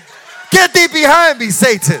 Satan. Get thee behind me,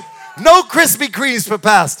 Satan. No Krispy Kremes for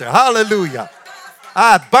pastor. Hallelujah.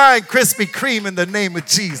 I bind Krispy Kreme in the name of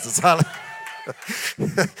Jesus.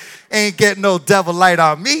 Hallelujah. Ain't getting no devil light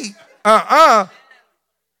on me.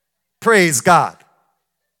 Praise God.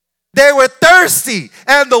 They were thirsty,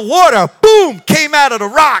 and the water, boom, came out of the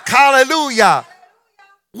rock. Hallelujah.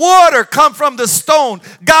 Water come from the stone.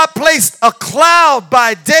 God placed a cloud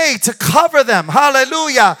by day to cover them.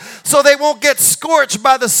 Hallelujah. So they won't get scorched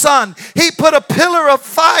by the sun. He put a pillar of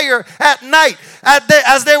fire at night.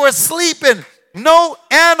 as they were sleeping, no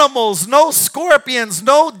animals, no scorpions,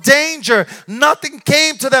 no danger. Nothing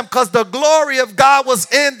came to them because the glory of God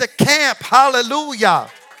was in the camp. Hallelujah.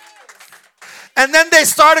 And then they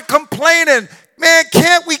started complaining. Man,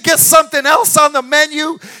 can't we get something else on the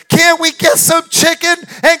menu? Can't we get some chicken?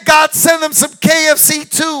 And God sent them some KFC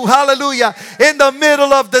too. Hallelujah. In the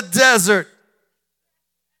middle of the desert.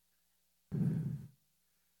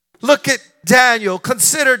 Look at Daniel.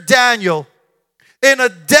 Consider Daniel in a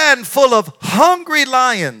den full of hungry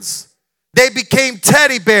lions. They became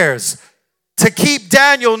teddy bears to keep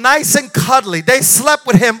Daniel nice and cuddly. They slept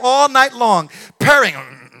with him all night long, purring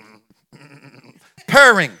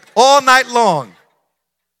all night long.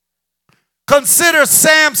 Consider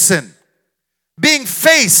Samson being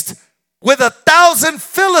faced with 1,000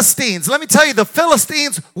 Philistines. Let me tell you, the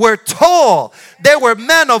Philistines were tall. They were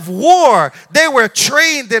men of war. They were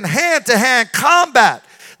trained in hand-to-hand combat.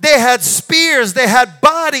 They had spears. They had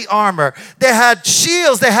body armor. They had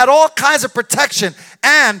shields. They had all kinds of protection,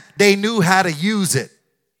 and they knew how to use it.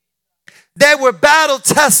 They were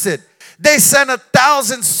battle-tested. They sent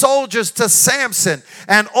 1,000 soldiers to Samson,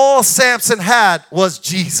 and all Samson had was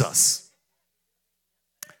Jesus.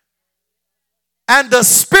 And the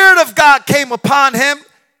Spirit of God came upon him,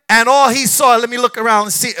 and all he saw, let me look around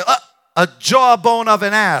and see, a jawbone of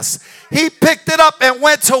an ass. He picked it up and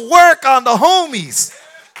went to work on the homies.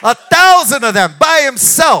 1,000 of them by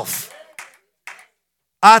himself.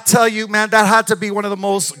 I tell you, man, that had to be one of the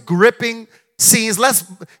most gripping scenes.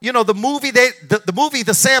 The movie,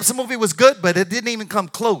 the Samson movie was good, but it didn't even come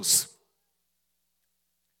close.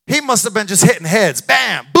 He must have been just hitting heads.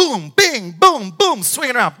 Bam, boom, bing, boom, boom,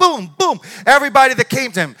 swinging around, boom, boom. Everybody that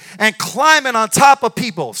came to him and climbing on top of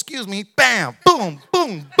people. Bam, boom,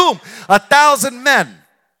 boom, boom. 1,000 men.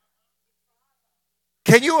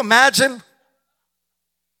 Can you imagine?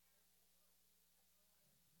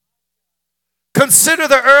 Consider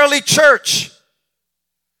the early church.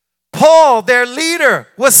 Paul, their leader,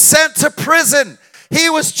 was sent to prison. He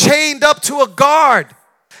was chained up to a guard.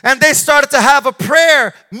 And they started to have a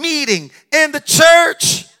prayer meeting in the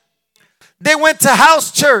church. They went to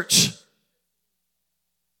house church.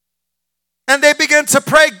 And they began to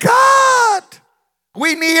pray, God,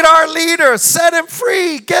 we need our leader. Set him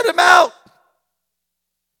free. Get him out.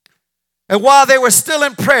 And while they were still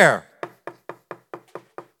in prayer,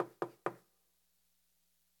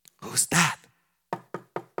 who's that?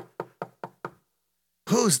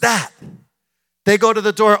 Who's that? They go to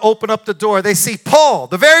the door, open up the door. They see Paul,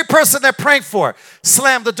 the very person they're praying for,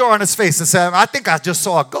 slam the door on his face and say, I think I just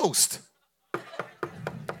saw a ghost. The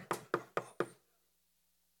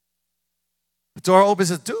door opens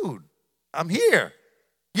and says, dude, I'm here.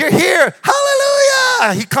 You're here.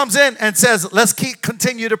 Hallelujah. He comes in and says, let's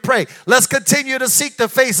continue to pray. Let's continue to seek the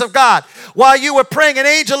face of God. While you were praying, an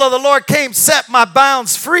angel of the Lord came, set my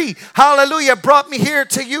bounds free. Hallelujah. Brought me here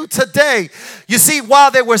to you today. You see, while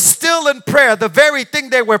they were still in prayer, the very thing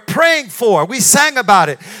they were praying for, we sang about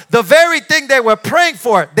it. The very thing they were praying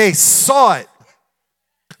for, they saw it.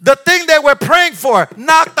 The thing they were praying for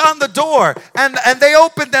knocked on the door, and they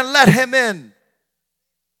opened and let him in.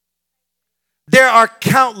 There are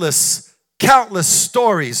countless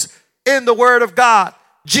stories in the Word of God.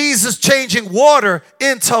 Jesus changing water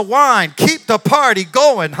into wine. Keep the party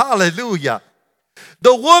going. Hallelujah.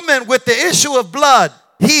 The woman with the issue of blood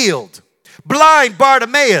healed. Blind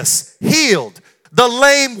Bartimaeus healed. The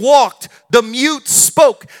lame walked. The mute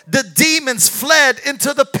spoke. The demons fled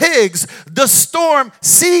into the pigs. The storm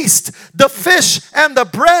ceased. The fish and the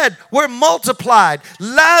bread were multiplied.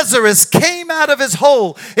 Lazarus came out of his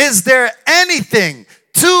hole. Is there anything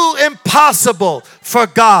too impossible for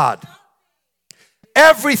God?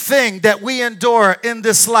 Everything that we endure in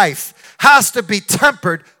this life has to be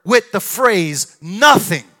tempered with the phrase,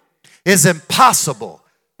 nothing is impossible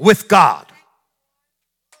with God.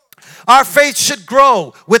 Our faith should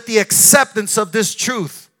grow with the acceptance of this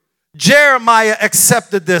truth. Jeremiah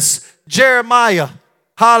accepted this. Jeremiah,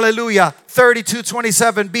 hallelujah,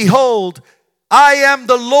 32:27. Behold, I am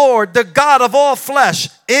the Lord, the God of all flesh.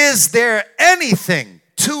 Is there anything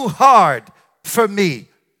too hard for me?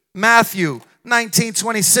 Matthew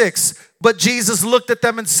 19:26. But Jesus looked at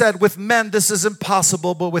them and said, with men this is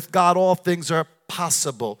impossible, but with God all things are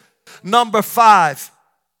possible. Number 5,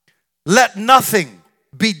 let nothing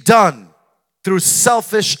be done through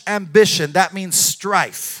selfish ambition. That means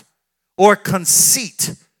strife, or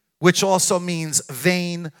conceit, which also means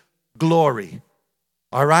vain glory.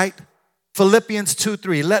 All right? Philippians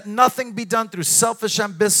 2:3. Let nothing be done through selfish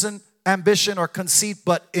ambition or conceit,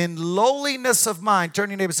 but in lowliness of mind. Turn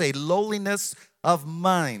to your neighbor and say, lowliness of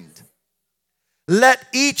mind. Let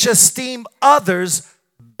each esteem others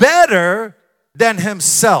better than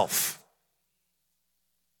himself.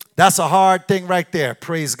 That's a hard thing right there.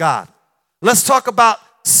 Praise God. Let's talk about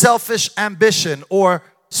selfish ambition or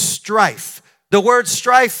strife. The word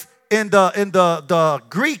strife in the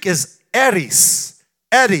Greek is eris.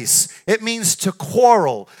 Eris. It means to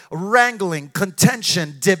quarrel, wrangling,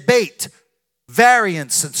 contention, debate,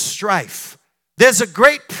 variance, and strife. There's a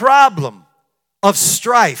great problem of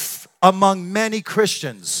strife among many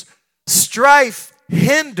Christians. Strife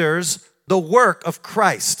hinders the work of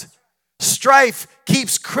Christ. Strife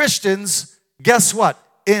keeps Christians, guess what?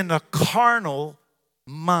 In a carnal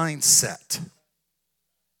mindset.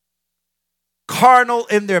 Carnal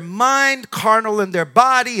in their mind, carnal in their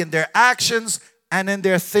body, in their actions, and in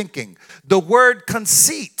their thinking. The word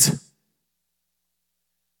conceit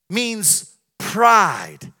means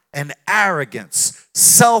pride and arrogance,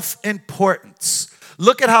 self-importance.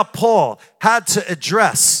 Look at how Paul had to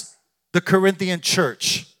address the Corinthian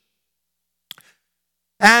church.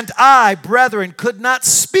 And I, brethren, could not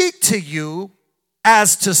speak to you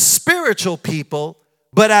as to spiritual people,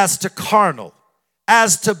 but as to carnal,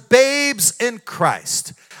 as to babes in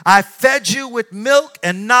Christ. I fed you with milk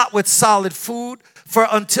and not with solid food, for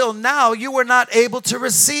until now you were not able to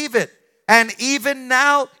receive it. And even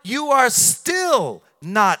now you are still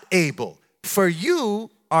not able, for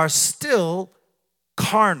you are still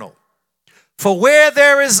carnal. For where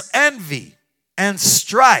there is envy and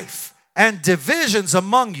strife and divisions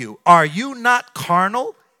among you, are you not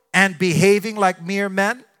carnal and behaving like mere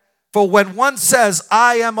men? For when one says,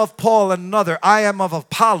 I am of Paul, and another, I am of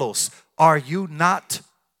Apollos, are you not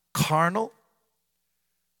carnal?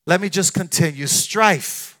 Let me just continue.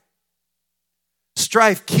 Strife.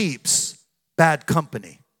 Strife keeps bad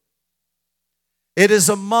company. It is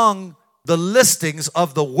among the listings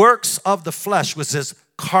of the works of the flesh, which is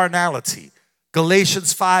carnality.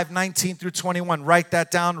 Galatians 5:19 through 21. Write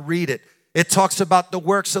that down, read it. It talks about the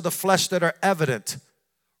works of the flesh that are evident.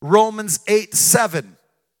 Romans 8:7.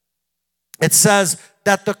 It says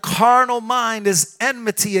that the carnal mind is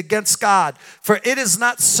enmity against God, for it is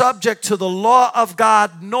not subject to the law of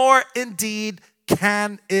God, nor indeed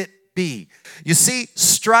can it be. You see,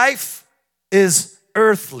 strife is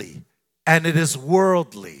earthly and it is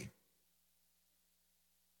worldly.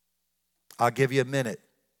 I'll give you a minute.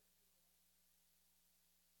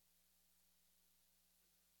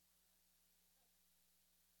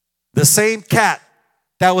 The same cat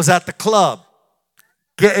that was at the club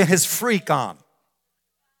getting his freak on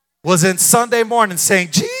was in Sunday morning saying,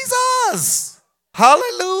 Jesus,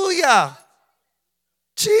 hallelujah,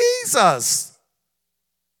 Jesus.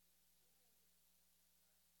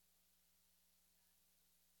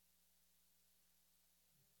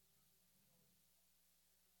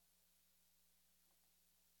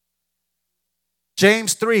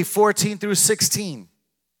 James 3:14 through 16.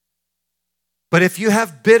 But if you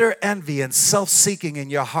have bitter envy and self-seeking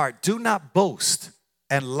in your heart, do not boast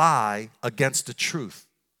and lie against the truth.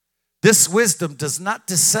 This wisdom does not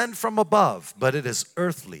descend from above, but it is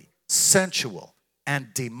earthly, sensual,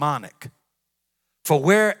 and demonic. For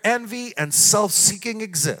where envy and self-seeking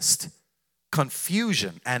exist,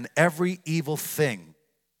 confusion and every evil thing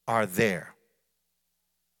are there.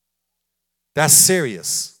 That's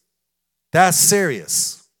serious. That's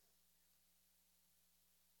serious.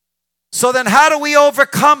 So then how do we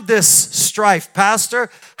overcome this strife, Pastor?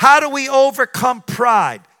 How do we overcome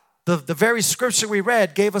pride? The very scripture we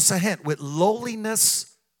read gave us a hint. With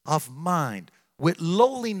lowliness of mind, with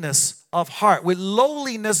lowliness of heart, with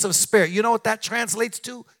lowliness of spirit. You know what that translates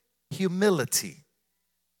to? Humility.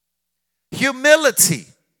 Humility.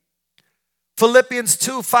 Philippians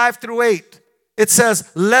 2:5 through 8. It says,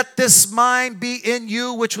 let this mind be in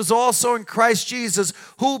you, which was also in Christ Jesus,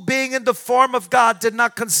 who being in the form of God did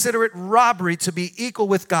not consider it robbery to be equal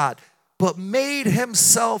with God, but made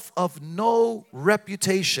himself of no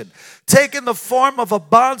reputation, taking the form of a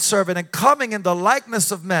bondservant and coming in the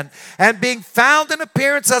likeness of men, and being found in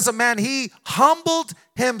appearance as a man, he humbled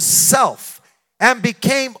himself and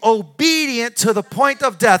became obedient to the point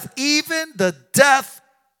of death, even the death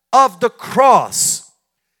of the cross.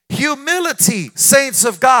 Humility, saints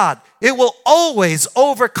of God, it will always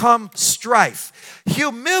overcome strife.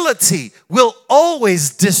 Humility will always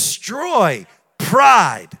destroy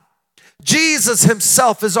pride. Jesus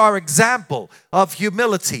himself is our example of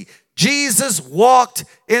humility. Jesus walked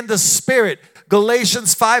in the Spirit.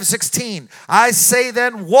 Galatians 5:16. I say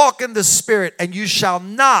then, walk in the Spirit, and you shall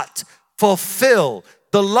not fulfill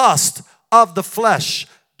the lust of the flesh.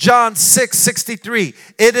 John 6:63.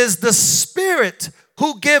 It is the Spirit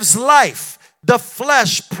who gives life. The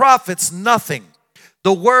flesh profits nothing.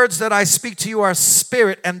 The words that I speak to you are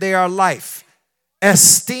spirit and they are life.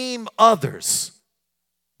 Esteem others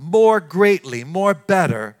more greatly, more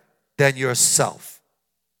better than yourself.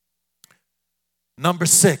 Number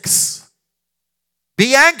 6,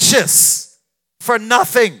 be anxious for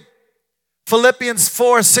nothing. Philippians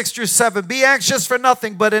 4, 6 through 7. Be anxious for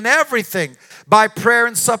nothing, but in everything, by prayer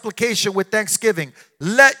and supplication with thanksgiving,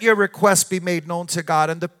 let your requests be made known to God.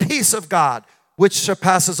 And the peace of God, which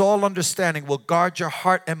surpasses all understanding, will guard your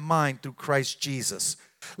heart and mind through Christ Jesus.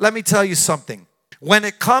 Let me tell you something. When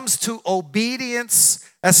it comes to obedience,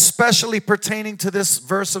 especially pertaining to this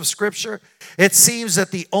verse of Scripture, it seems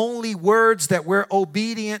that the only words that we're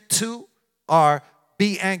obedient to are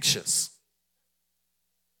be anxious.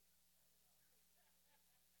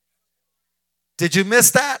 Did you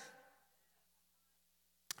miss that?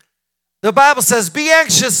 The Bible says be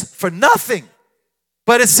anxious for nothing,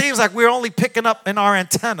 but it seems like we're only picking up in our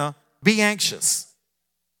antenna, be anxious.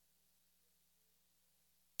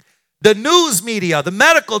 The news media, the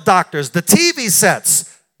medical doctors, the TV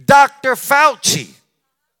sets, Dr. Fauci,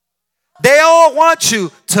 they all want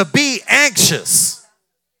you to be anxious.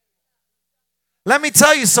 Let me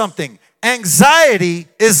tell you something. Anxiety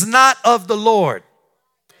is not of the Lord.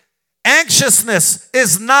 Anxiousness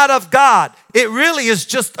is not of God. It really is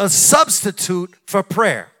just a substitute for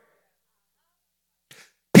prayer.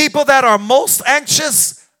 People that are most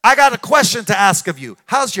anxious, I got a question to ask of you.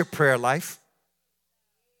 How's your prayer life?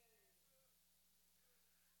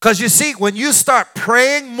 Because you see, when you start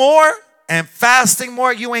praying more and fasting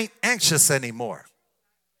more, you ain't anxious anymore.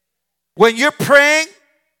 When you're praying,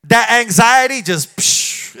 that anxiety it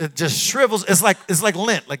just shrivels. It's like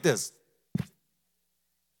lint, like this.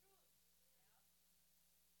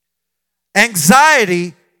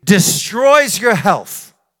 Anxiety destroys your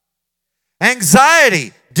health.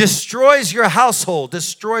 Anxiety destroys your household,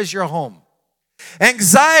 destroys your home.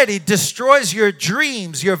 Anxiety destroys your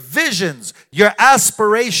dreams, your visions, your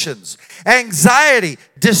aspirations. Anxiety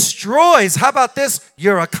destroys, how about this?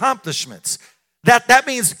 Your accomplishments. That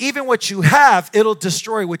means even what you have, it'll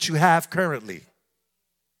destroy what you have currently.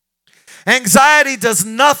 Anxiety does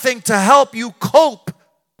nothing to help you cope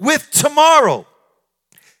with tomorrow.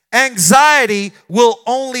 Anxiety will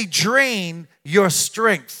only drain your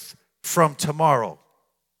strength from tomorrow.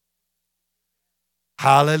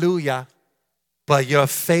 Hallelujah. But your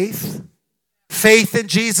faith in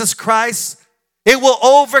Jesus Christ, it will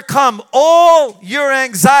overcome all your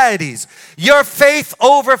anxieties. Your faith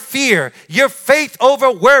over fear, your faith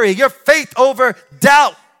over worry, your faith over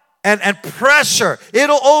doubt and pressure.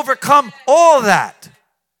 It'll overcome all that.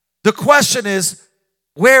 The question is,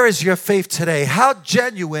 where is your faith today? How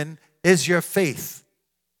genuine is your faith?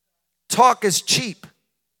 Talk is cheap.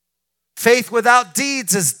 Faith without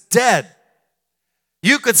deeds is dead.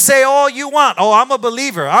 You could say all you want. Oh, I'm a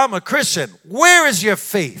believer. I'm a Christian. Where is your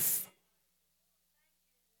faith?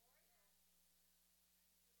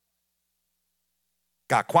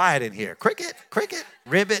 Got quiet in here. Cricket, cricket,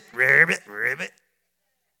 ribbit, ribbit, ribbit.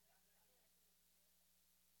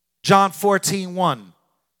 John 14:1.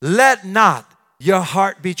 Let not your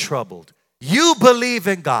heart be troubled. You believe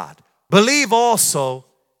in God. Believe also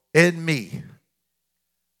in me.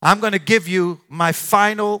 I'm going to give you my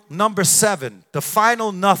final number 7, the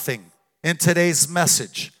final nothing in today's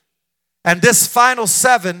message. And this final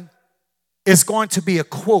 7 is going to be a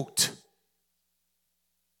quote.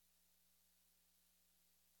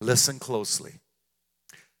 Listen closely.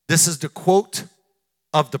 This is the quote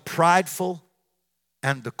of the prideful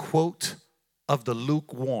and the quote of the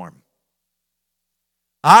lukewarm.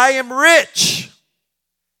 I am rich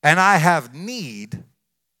and I have need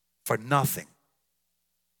for nothing.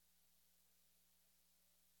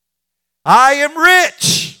 I am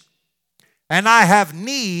rich and I have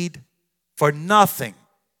need for nothing.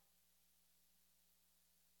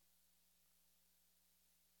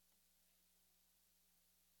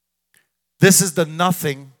 This is the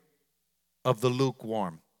nothing of the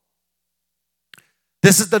lukewarm.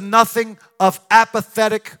 This is the nothing of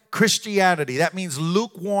apathetic Christianity. That means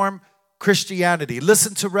lukewarm Christianity.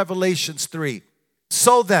 Listen to Revelations 3.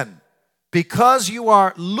 So then, because you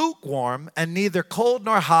are lukewarm and neither cold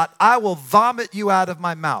nor hot, I will vomit you out of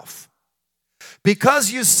my mouth.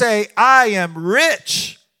 Because you say, I am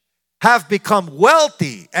rich, have become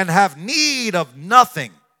wealthy, and have need of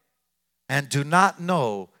nothing, and do not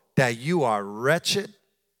know that you are wretched,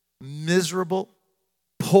 miserable,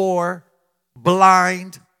 poor,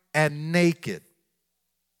 blind, and naked.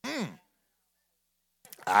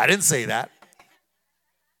 I didn't say that.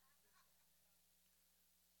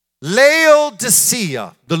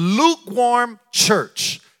 Laodicea, the lukewarm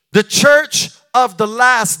church, the church of the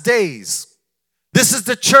last days. This is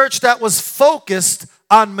the church that was focused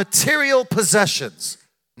on material possessions,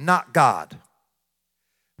 not God.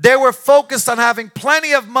 They were focused on having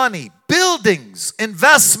plenty of money, buildings,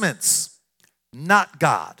 investments, not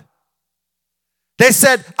God. They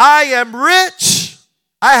said, I am rich.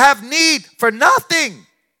 I have need for nothing.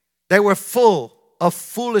 They were full of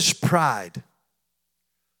foolish pride.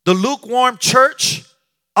 The lukewarm church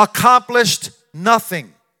accomplished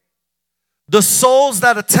nothing. The souls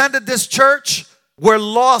that attended this church were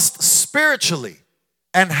lost spiritually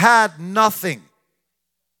and had nothing.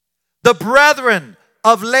 The brethren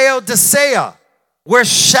of Laodicea were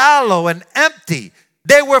shallow and empty.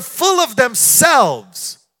 They were full of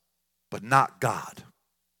themselves, but not God.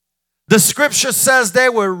 The scripture says they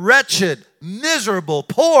were wretched, miserable,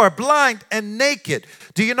 poor, blind, and naked.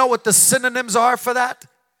 Do you know what the synonyms are for that?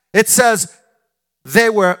 It says they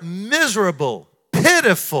were miserable,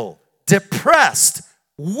 pitiful, depressed,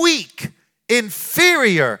 weak,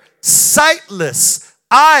 inferior, sightless,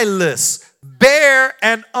 eyeless, bare,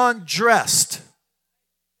 and undressed.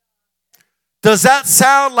 Does that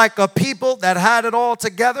sound like a people that had it all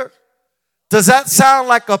together? Does that sound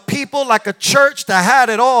like a people, like a church that had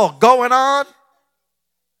it all going on?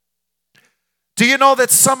 Do you know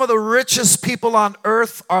that some of the richest people on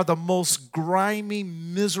earth are the most grimy,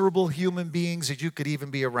 miserable human beings that you could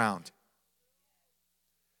even be around?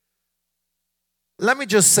 Let me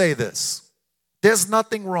just say this. There's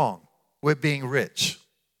nothing wrong with being rich.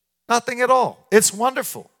 Nothing at all. It's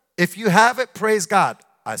wonderful. If you have it, praise God.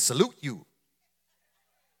 I salute you.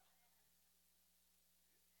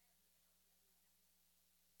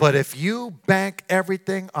 But if you bank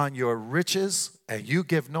everything on your riches and you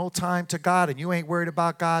give no time to God and you ain't worried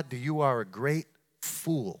about God, you are a great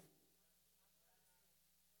fool.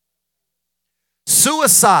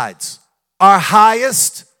 Suicides are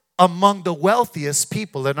highest among the wealthiest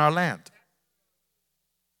people in our land.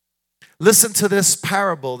 Listen to this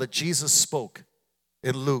parable that Jesus spoke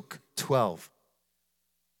in Luke 12.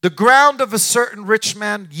 The ground of a certain rich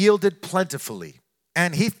man yielded plentifully.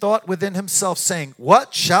 And he thought within himself, saying,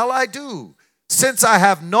 what shall I do, since I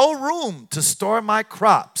have no room to store my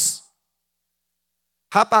crops?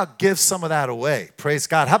 How about give some of that away? Praise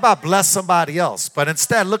God. How about bless somebody else? But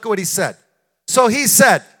instead, look at what he said. So he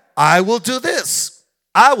said, I will do this.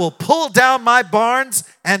 I will pull down my barns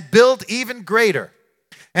and build even greater.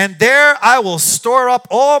 And there I will store up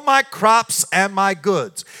all my crops and my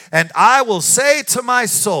goods. And I will say to my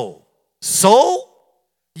soul, soul,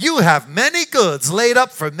 you have many goods laid up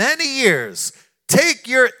for many years. Take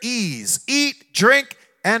your ease, eat, drink,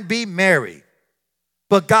 and be merry.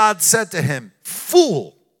 But God said to him,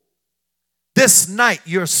 fool, this night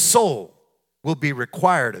your soul will be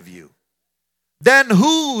required of you. Then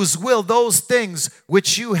whose will those things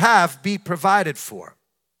which you have be provided for?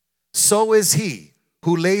 So is he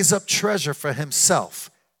who lays up treasure for himself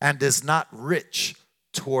and is not rich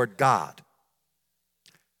toward God.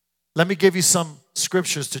 Let me give you some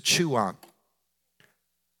scriptures to chew on.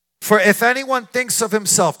 For if anyone thinks of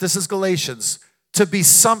himself, this is Galatians, to be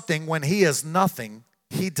something when he is nothing,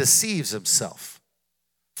 he deceives himself.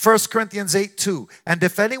 1 Corinthians 8:2, and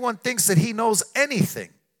if anyone thinks that he knows anything,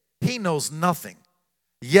 he knows nothing,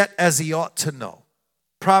 yet as he ought to know.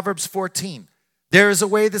 Proverbs 14, there is a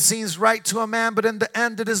way that seems right to a man, but in the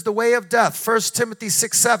end it is the way of death. 1 Timothy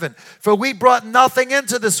 6:7, for we brought nothing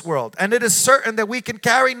into this world, and it is certain that we can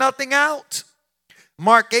carry nothing out.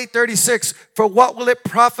 Mark 8:36, for what will it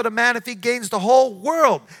profit a man if he gains the whole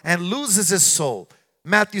world and loses his soul?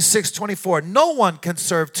 Matthew 6:24, no one can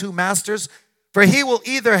serve two masters, for he will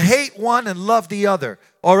either hate one and love the other,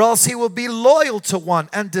 or else he will be loyal to one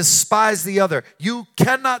and despise the other. You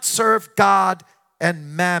cannot serve God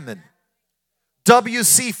and mammon.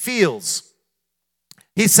 W.C. Fields,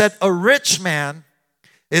 he said, a rich man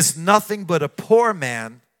is nothing but a poor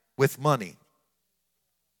man with money.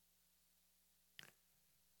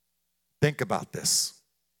 Think about this.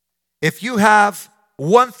 If you have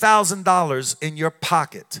 $1,000 in your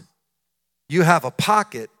pocket, you have a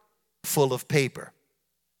pocket full of paper.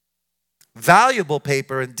 Valuable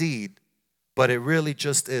paper indeed, but it really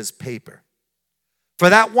just is paper. For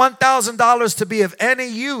that $1,000 to be of any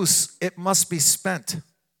use, it must be spent.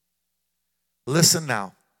 Listen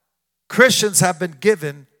now. Christians have been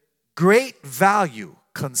given great value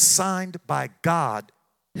consigned by God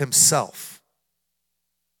himself.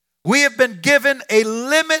 We have been given a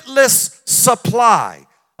limitless supply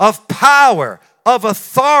of power, of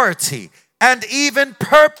authority, and even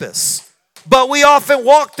purpose. But we often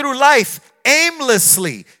walk through life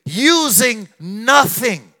aimlessly, using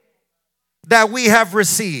nothing that we have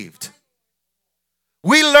received.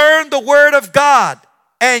 We learn the word of God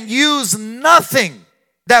and use nothing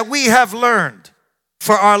that we have learned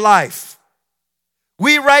for our life.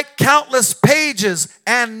 We write countless pages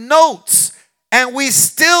and notes, and we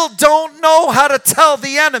still don't know how to tell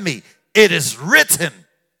the enemy, it is written.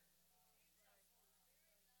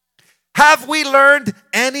 Have we learned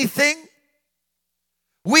anything?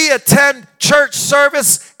 We attend church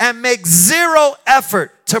service and make zero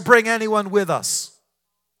effort to bring anyone with us.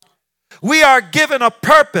 We are given a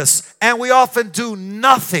purpose, and we often do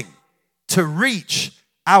nothing to reach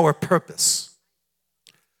our purpose.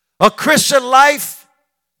 A Christian life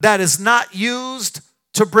that is not used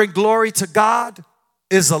to bring glory to God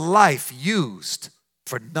is a life used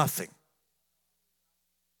for nothing.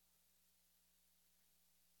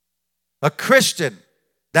 A Christian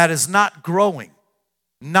that is not growing,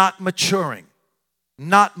 not maturing,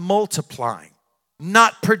 not multiplying,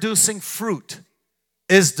 not producing fruit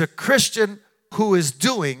is the Christian who is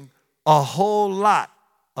doing a whole lot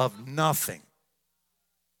of nothing.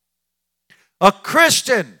 A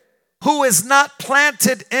Christian who is not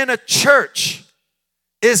planted in a church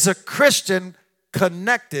is a Christian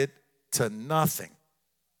connected to nothing.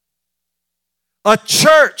 A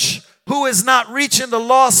church who is not reaching the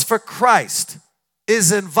lost for Christ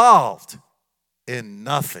is involved in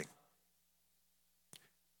nothing.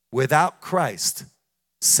 Without Christ,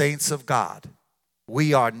 saints of God,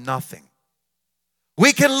 we are nothing.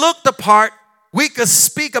 We can look the part, we can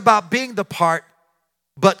speak about being the part,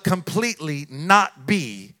 but completely not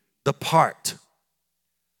be the part.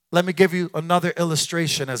 Let me give you another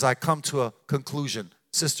illustration as I come to a conclusion.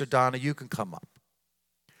 Sister Donna, you can come up.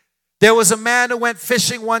 There was a man who went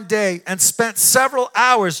fishing one day and spent several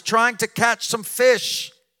hours trying to catch some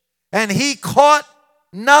fish, and he caught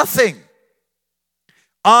nothing.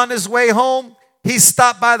 On his way home, he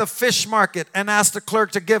stopped by the fish market and asked the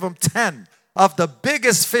clerk to give him 10 of the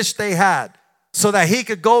biggest fish they had so that he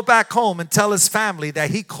could go back home and tell his family that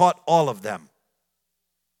he caught all of them.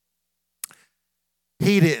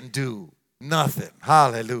 He didn't do nothing.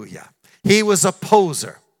 Hallelujah. He was a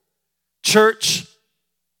poser. Church,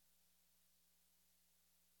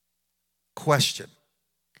 question.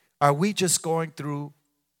 Are we just going through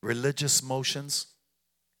religious motions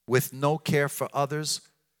with no care for others,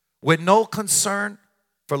 with no concern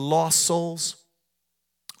for lost souls?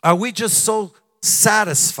 Are we just so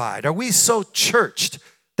satisfied? Are we so churched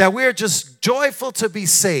that we're just joyful to be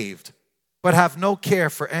saved, but have no care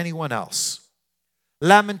for anyone else?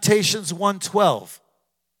 Lamentations 1:12,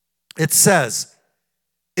 it says,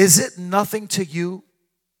 "Is it nothing to you,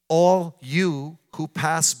 all you who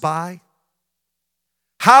pass by?"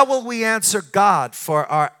 How will we answer God for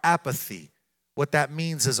our apathy? What that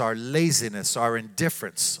means is our laziness, our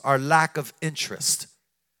indifference, our lack of interest.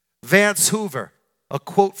 Vance Hoover, a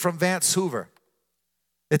quote from Vance Hoover.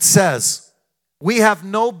 It says, "We have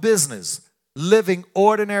no business living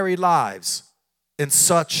ordinary lives in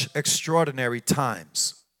such extraordinary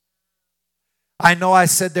times." I know I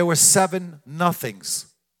said there were 7 nothings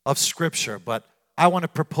of Scripture, but I want to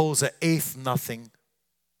propose an 8th nothing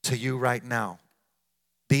to you right now.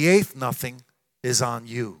 The 8th nothing is on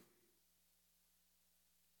you.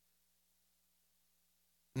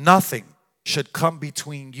 Nothing should come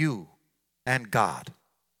between you and God.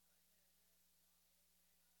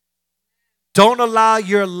 Don't allow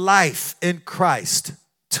your life in Christ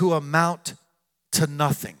to amount to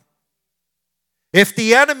nothing. If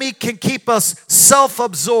the enemy can keep us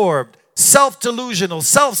self-absorbed, self-delusional,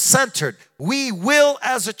 self-centered, we will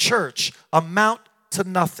as a church amount to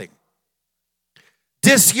nothing.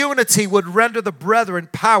 Disunity would render the brethren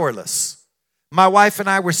powerless. My wife and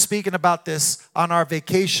I were speaking about this on our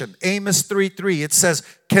vacation. Amos 3:3, it says,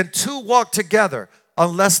 "Can 2 walk together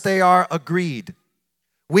unless they are agreed?"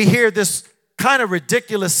 We hear this kind of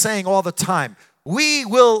ridiculous saying all the time. We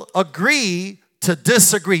will agree to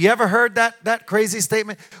disagree. You ever heard that crazy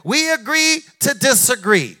statement? We agree to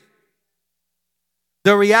disagree.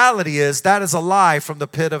 The reality is that is a lie from the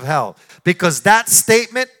pit of hell, because that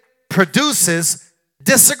statement produces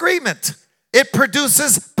disagreement. It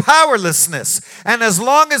produces powerlessness. And as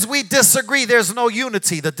long as we disagree, there's no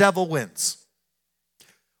unity. The devil wins.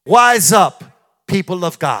 Wise up, people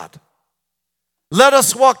of God. Let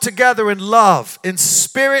us walk together in love, in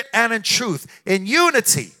spirit and in truth, in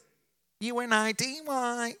unity. UNITY.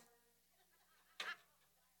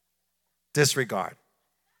 Disregard.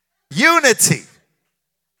 Unity.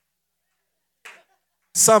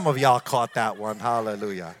 Some of y'all caught that one.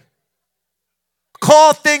 Hallelujah.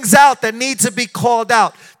 Call things out that need to be called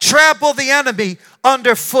out. Trample the enemy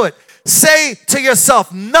underfoot. Say to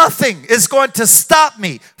yourself, nothing is going to stop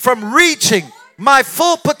me from reaching my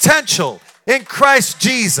full potential in Christ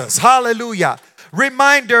Jesus. Hallelujah.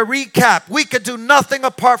 Reminder, recap, we can do nothing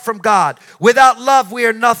apart from God. Without love, we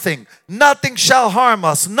are nothing. Nothing shall harm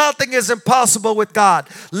us. Nothing is impossible with God.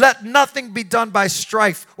 Let nothing be done by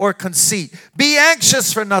strife or conceit. Be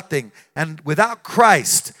anxious for nothing. And without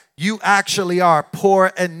Christ, you actually are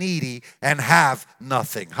poor and needy and have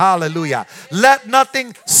nothing. Hallelujah. Let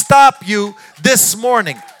nothing stop you this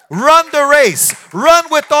morning. Run the race. Run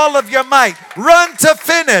with all of your might. Run to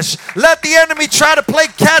finish. Let the enemy try to play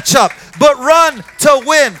catch up, but run to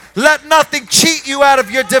win. Let nothing cheat you out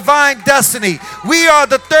of your divine destiny. We are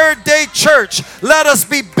the Third Day Church. Let us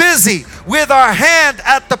be busy with our hand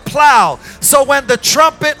at the plow, so when the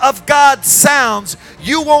trumpet of God sounds,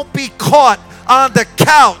 you won't be caught on the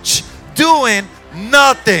couch doing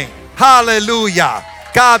nothing. Hallelujah.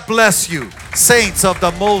 God bless you, saints of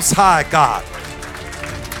the Most High God.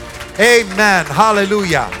 Amen.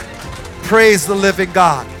 Hallelujah. Praise the living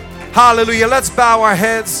God. Hallelujah. Let's bow our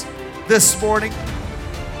heads this morning.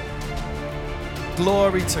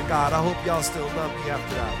 Glory to God. I hope y'all still love me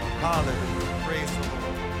after that one. Hallelujah. Praise the Lord.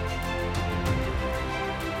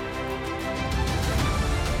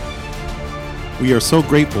 We are so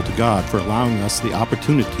grateful to God for allowing us the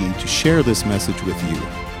opportunity to share this message with you.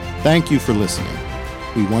 Thank you for listening.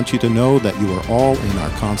 We want you to know that you are all in our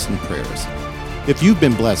constant prayers. If you've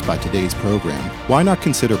been blessed by today's program, why not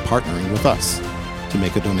consider partnering with us? To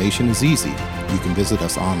make a donation is easy. You can visit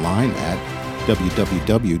us online at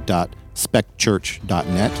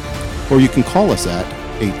www.specchurch.net, or you can call us at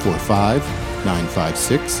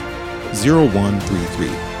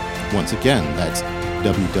 845-956-0133. Once again, that's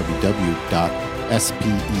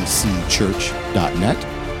www.specchurch.net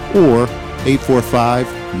or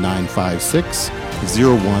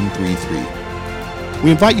 845-956-0133. We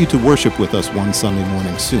invite you to worship with us one Sunday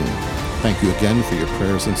morning soon. Thank you again for your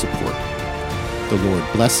prayers and support. The Lord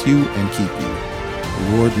bless you and keep you.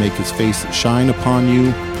 The Lord make his face shine upon you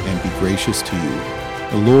and be gracious to you.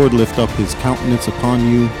 The Lord lift up his countenance upon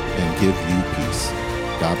you and give you peace.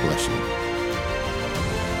 God bless you.